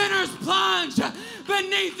 amen, sinners plunge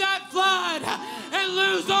beneath that flood and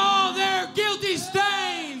lose all their guilty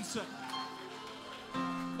stains.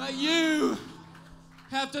 But you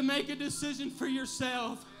have to make a decision for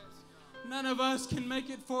yourself. None of us can make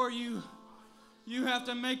it for you. You have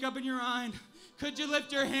to make up in your mind. Could you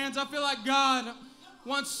lift your hands? I feel like God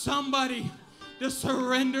wants somebody to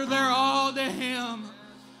surrender their all to him.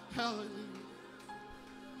 Hallelujah.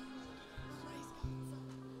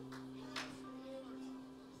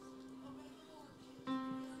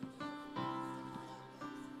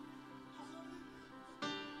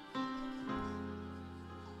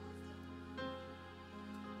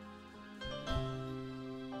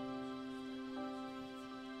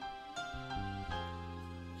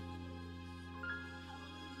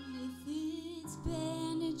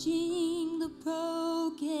 Bandaging the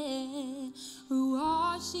broken,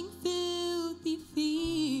 washing filthy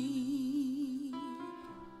feet.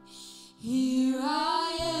 Here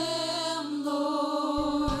I am,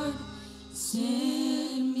 Lord,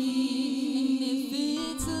 send me. And if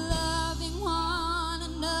it's loving one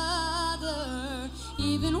another,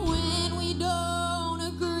 even when we don't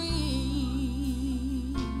agree,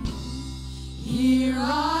 here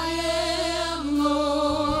I am, Lord.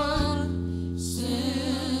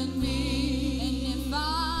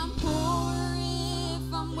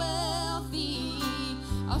 Well,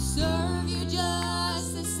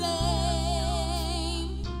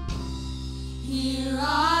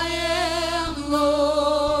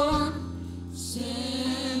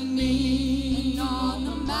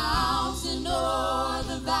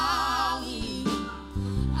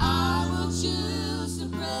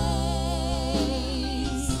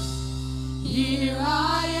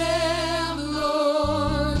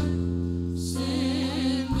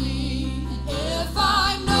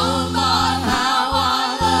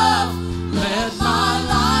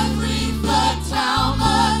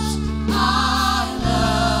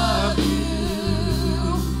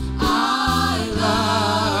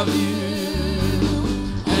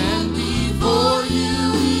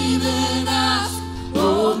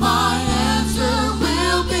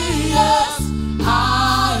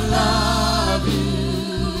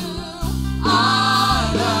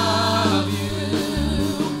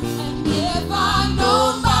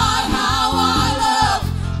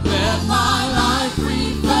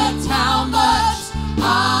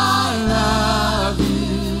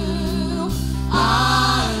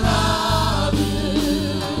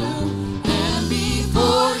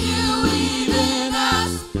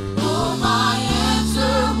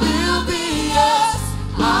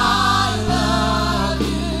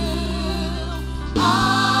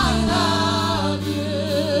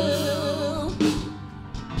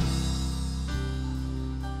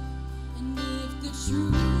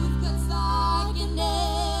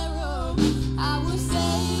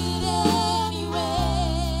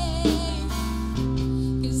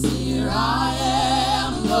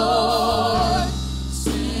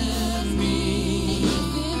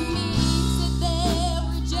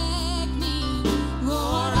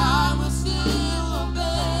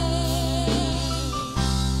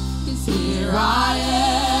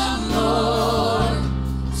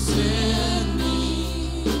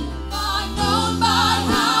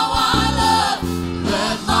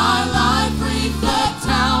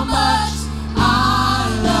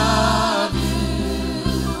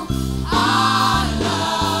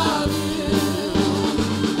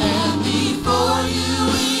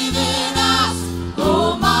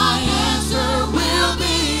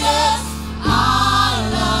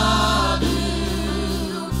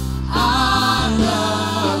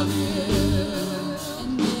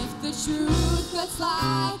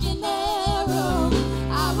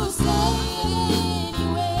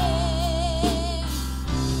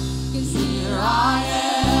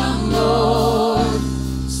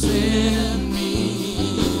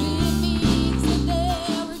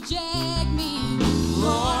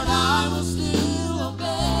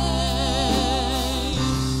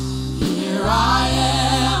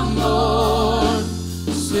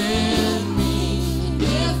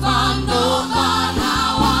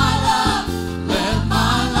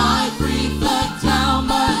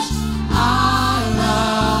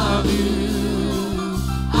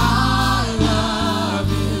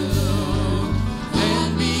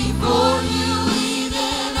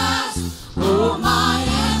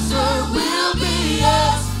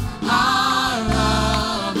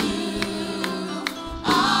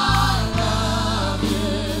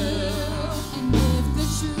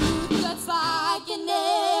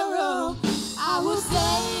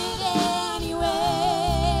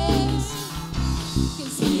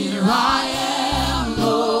 Here I am,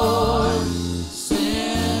 Lord,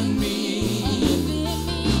 send me. And if it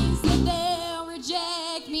means that they'll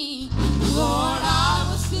reject me, Lord, I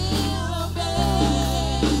will still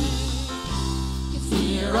obey. 'Cause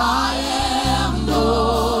here I am,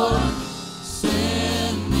 Lord,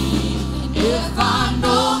 send me. And if I'm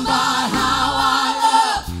known by how I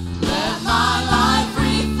love, let my life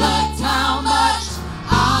reflect how much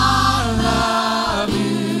I love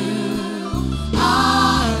you. I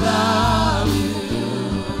love you.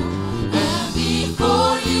 And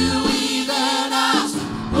before you even ask,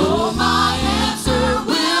 oh, my answer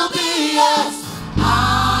will be yes. I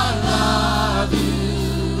love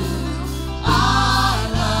you. I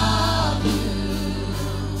love you.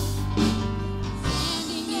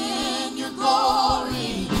 Standing in your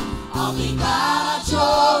glory, I'll be glad I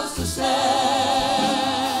chose to stay.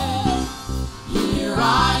 Here I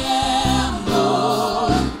am,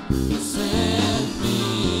 Lord, send me.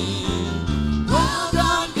 Well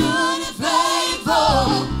done, good and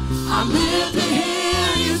faithful, I live to hear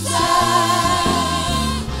you say.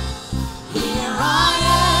 Here I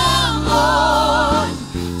am, Lord,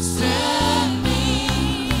 send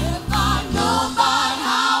me. If I'm known by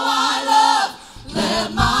how I love, let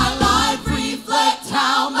my life reflect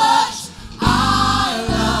how much I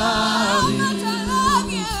love you.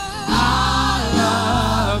 I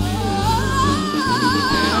love you.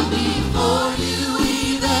 And before you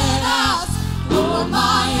even ask, Lord,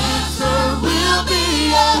 my answer will be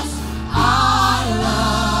yes. I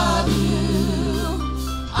love you.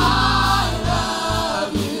 I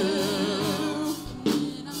love you.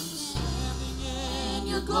 When I'm standing in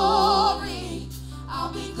your glory,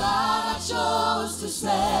 I'll be glad I chose to stay.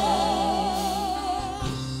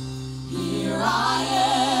 Here I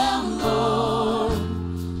am, Lord,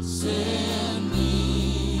 send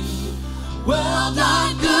me. Well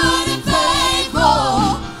done, good and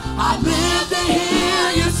faithful, I live to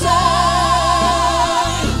hear you say.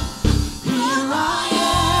 Here I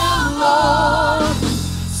am, Lord,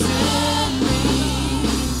 send me.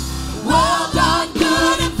 Well done,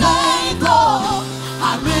 good and faithful, I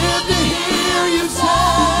live to hear you say.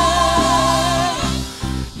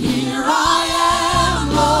 Here I am,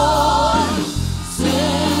 Lord,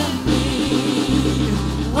 send me.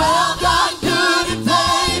 Well done, good and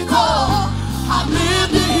faithful, I live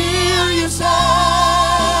to hear you say.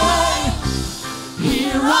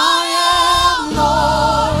 Here I am,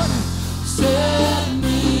 Lord, send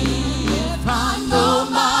me. If I'm known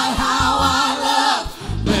by how I love,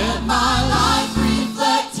 let my life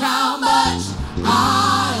reflect how much I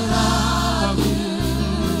love you.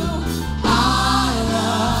 I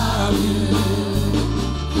love you.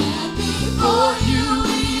 And before you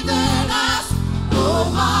even ask, oh,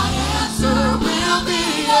 my answer will be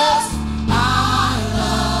yes. I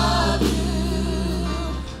love you.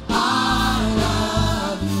 I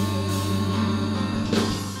love you.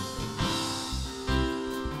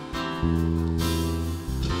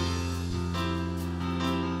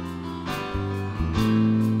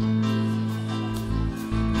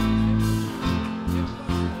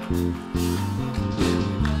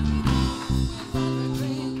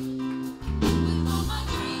 With all my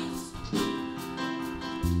dreams,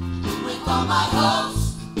 with all my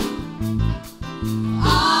hopes,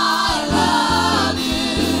 I love you.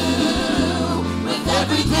 With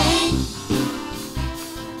everything,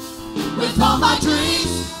 with all my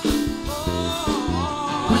dreams,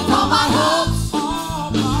 with all my hopes, I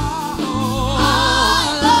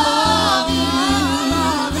love you.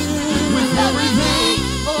 With everything,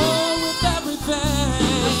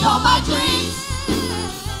 with all my dreams,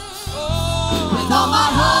 with all my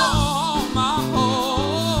hopes,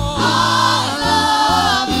 I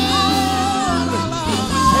love you.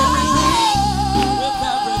 With everything,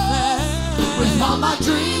 with all my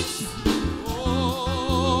dreams,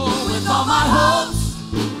 with all my hopes,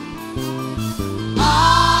 I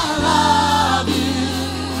love you.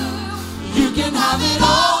 You can have it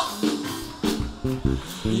all.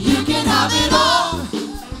 You can have it all.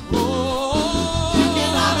 You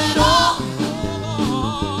can have it all.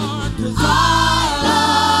 'Cause I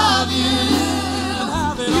love you.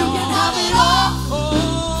 You can have it all.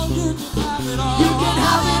 You can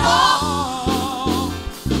have it all.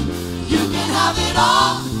 You can have it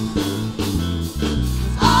all.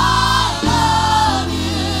 'Cause I love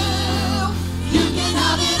you. You can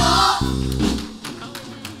have it all.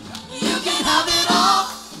 You can have it all.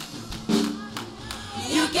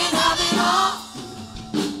 You can have it all.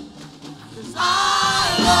 'Cause I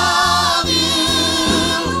love you.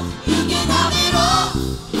 You can have it all.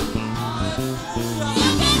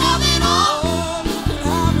 You can have it all. You can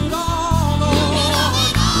have it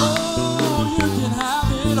all. You can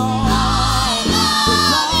have it all.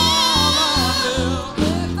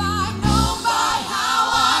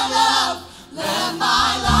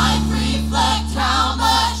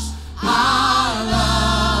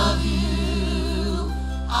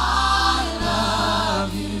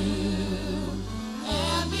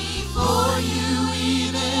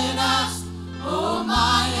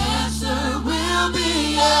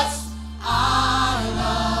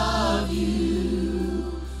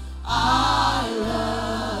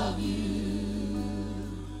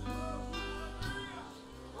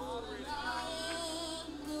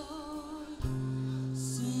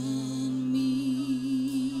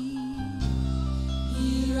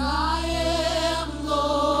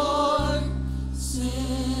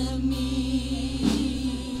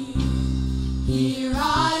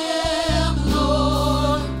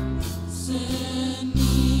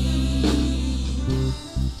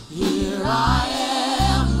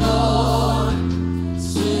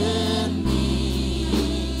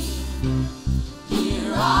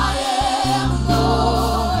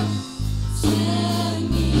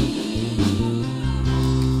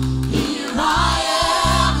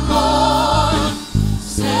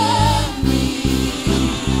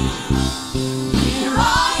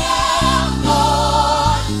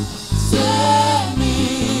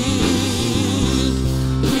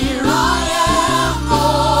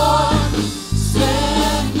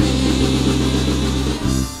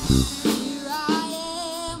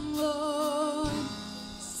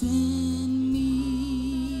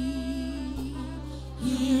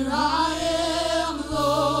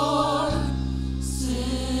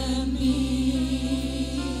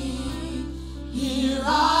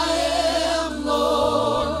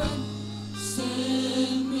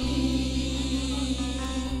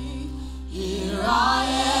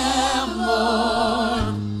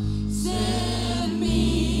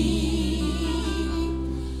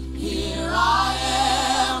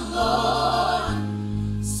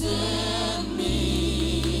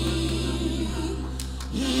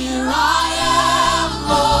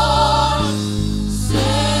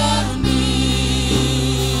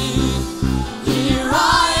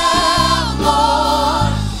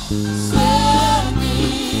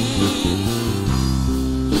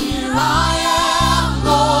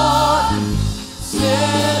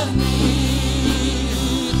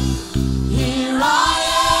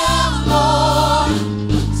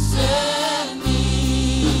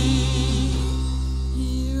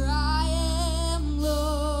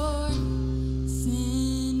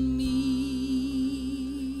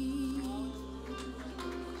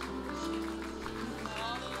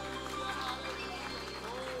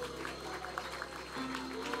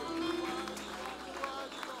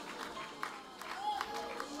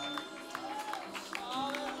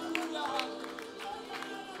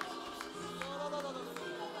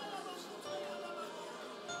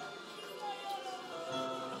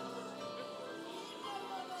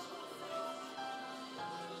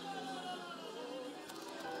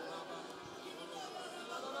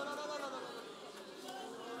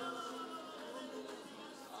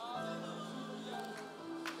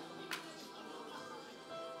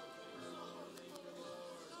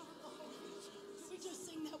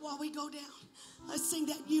 While we go down, let's sing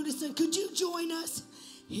that unison. Could you join us?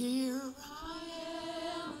 Here I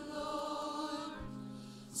am, Lord,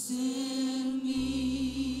 send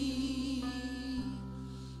me.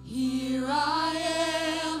 Here I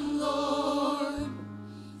am, Lord,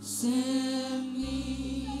 send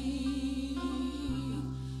me.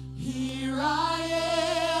 Here I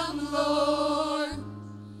am, Lord,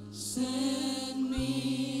 send me.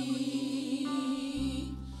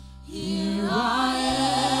 Here I am.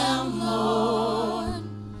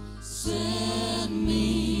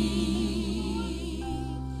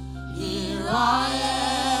 I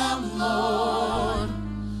am Lord.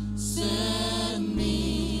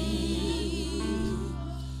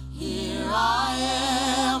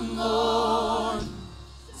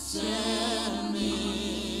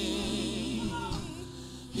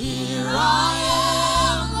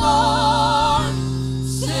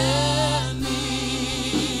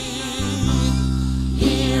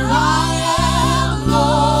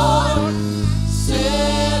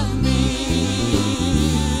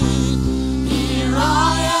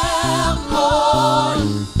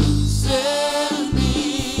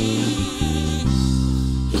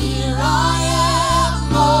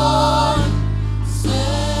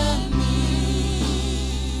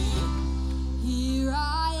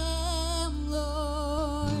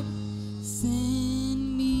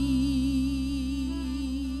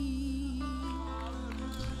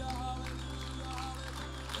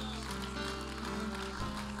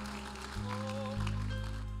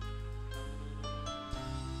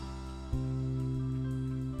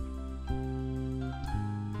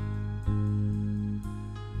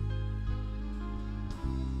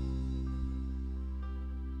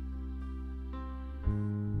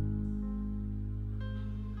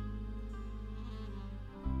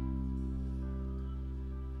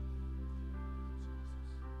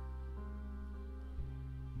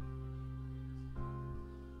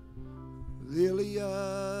 Lily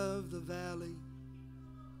of the valley,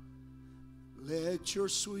 let your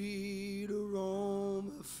sweet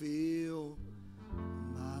aroma fill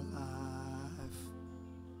my life.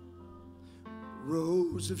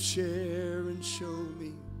 Rose of Sharon, show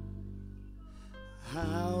me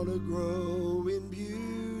how to grow in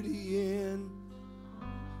beauty in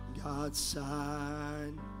God's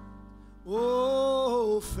sight.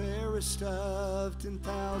 Oh, fairest of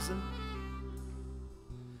 10,000,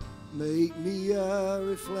 make me a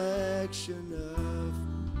reflection of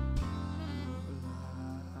your light.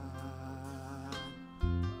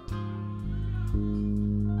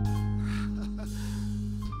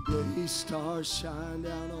 Day stars shine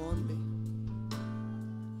down on me.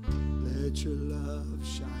 Let your love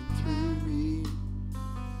shine through me.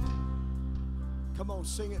 Come on,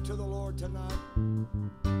 sing it to the Lord tonight.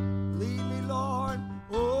 Lead me, Lord.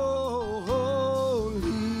 Oh,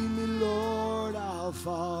 lead me, Lord. I'll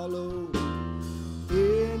follow.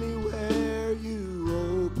 Anywhere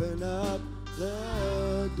you open up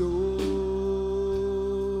the door.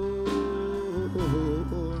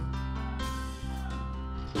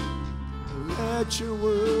 Let your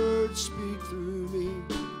word speak through me.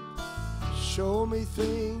 Show me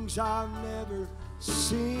things I've never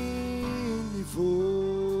seen before.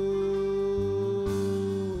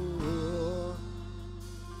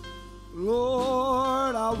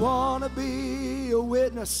 Lord, I want to be a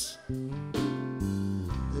witness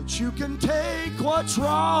that you can take what's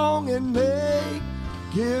wrong and make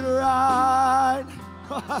it right.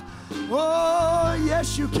 Oh,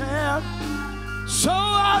 yes, you can. So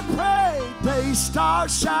I pray, day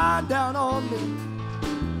stars shine down on me.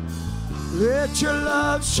 Let your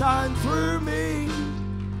love shine through me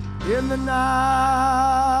in the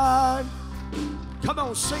night. Come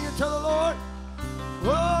on, sing it to the Lord.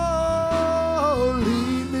 Oh,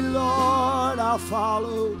 lead me, Lord, I'll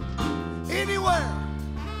follow anywhere.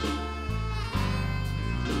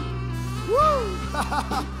 Woo!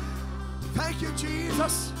 Thank you,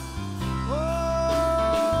 Jesus.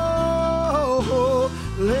 Oh,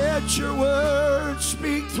 let your word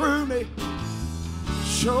speak through me.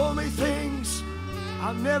 Show me things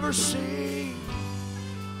I've never seen.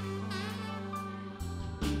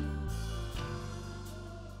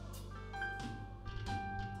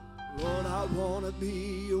 Lord, I want to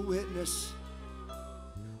be a witness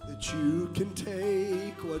that you can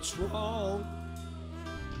take what's wrong,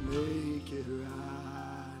 make it right.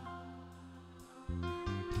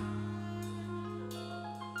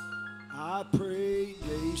 I pray,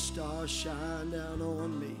 day stars shine down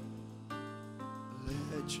on me.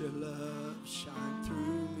 Let your love shine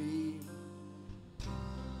through me.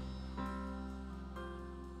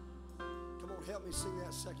 Come on, help me sing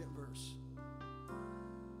that second verse.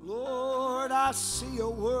 Lord, I see a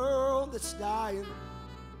world that's dying,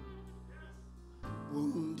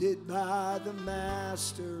 wounded by the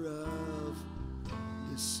master of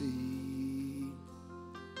deceit.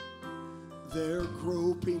 They're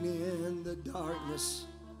groping in the darkness.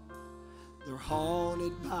 They're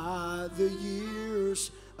haunted by the years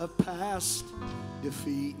of past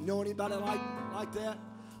defeat. Know anybody like that?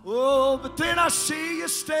 Oh, but then I see you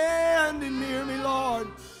standing near me, Lord,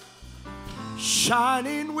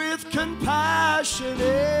 shining with compassion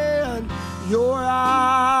in your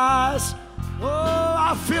eyes. Oh,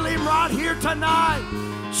 I feel him right here tonight.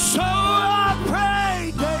 So I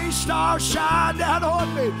pray, day stars shine down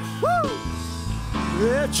on me. Woo!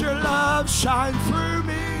 Let your love shine through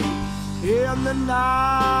me in the night.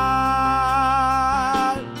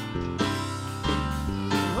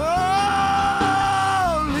 Oh,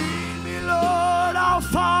 lead me, Lord, I'll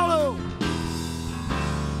follow.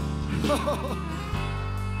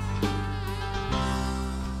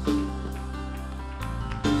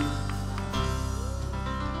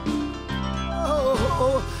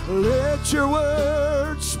 Oh, let your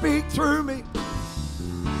word speak through me.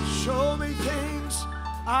 Show me things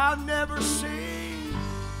I've never seen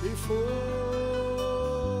before.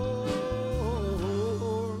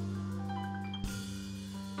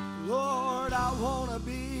 Lord, I want to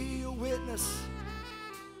be a witness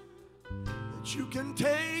that you can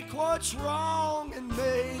take what's wrong and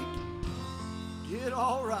make it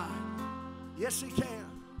all right. Yes, he can.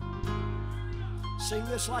 Sing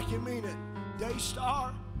this like you mean it. Day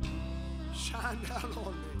star, shine down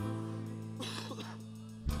on me.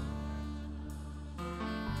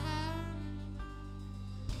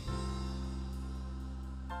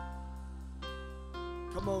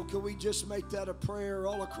 Come on, can we just make that a prayer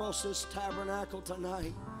all across this tabernacle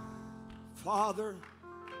tonight? Father,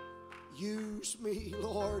 use me,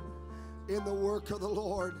 Lord, in the work of the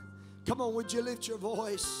Lord. Come on, would you lift your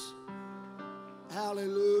voice?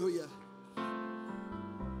 Hallelujah.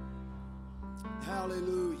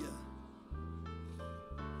 Hallelujah.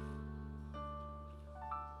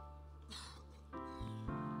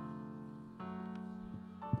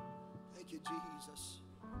 Thank you, Jesus.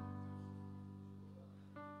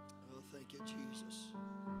 Oh, thank you, Jesus.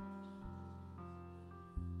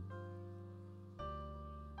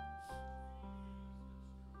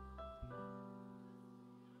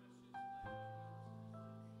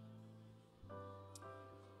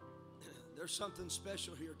 There's something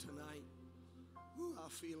special here tonight. Ooh, I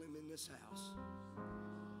feel him in this house.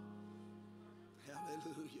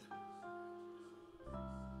 Hallelujah.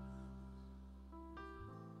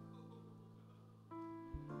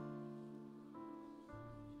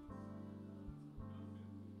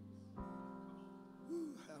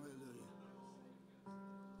 Ooh, hallelujah.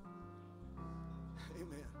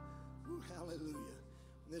 Amen. Ooh, hallelujah.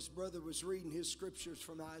 When this brother was reading his scriptures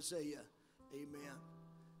from Isaiah, amen,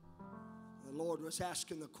 the Lord was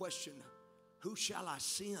asking the question, who shall I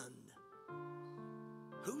send?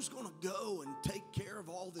 Who's going to go and take care of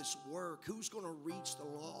all this work? Who's going to reach the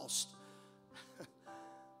lost?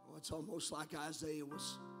 Well, it's almost like Isaiah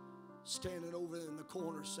was standing over in the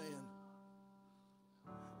corner saying,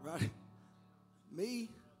 right, me,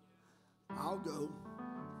 I'll go.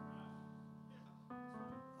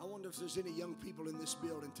 I wonder if there's any young people in this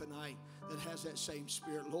building tonight that has that same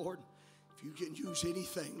spirit. Lord, if you can use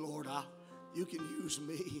anything, Lord, you can use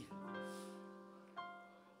me.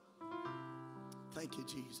 Thank you,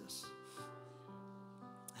 Jesus.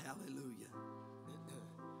 Hallelujah.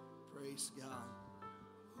 Praise God.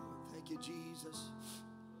 Thank you, Jesus.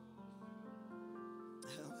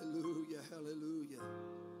 Hallelujah, hallelujah.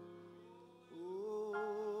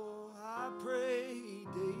 Oh, I pray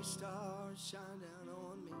day stars shine down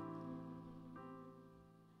on me.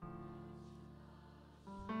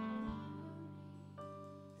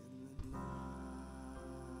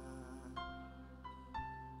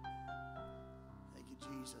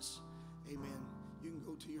 Jesus. Amen. You can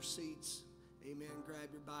go to your seats. Amen.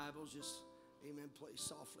 Grab your Bibles. Just, amen, play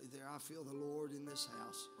softly there. I feel the Lord in this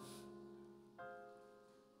house.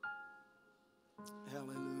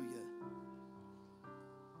 Hallelujah.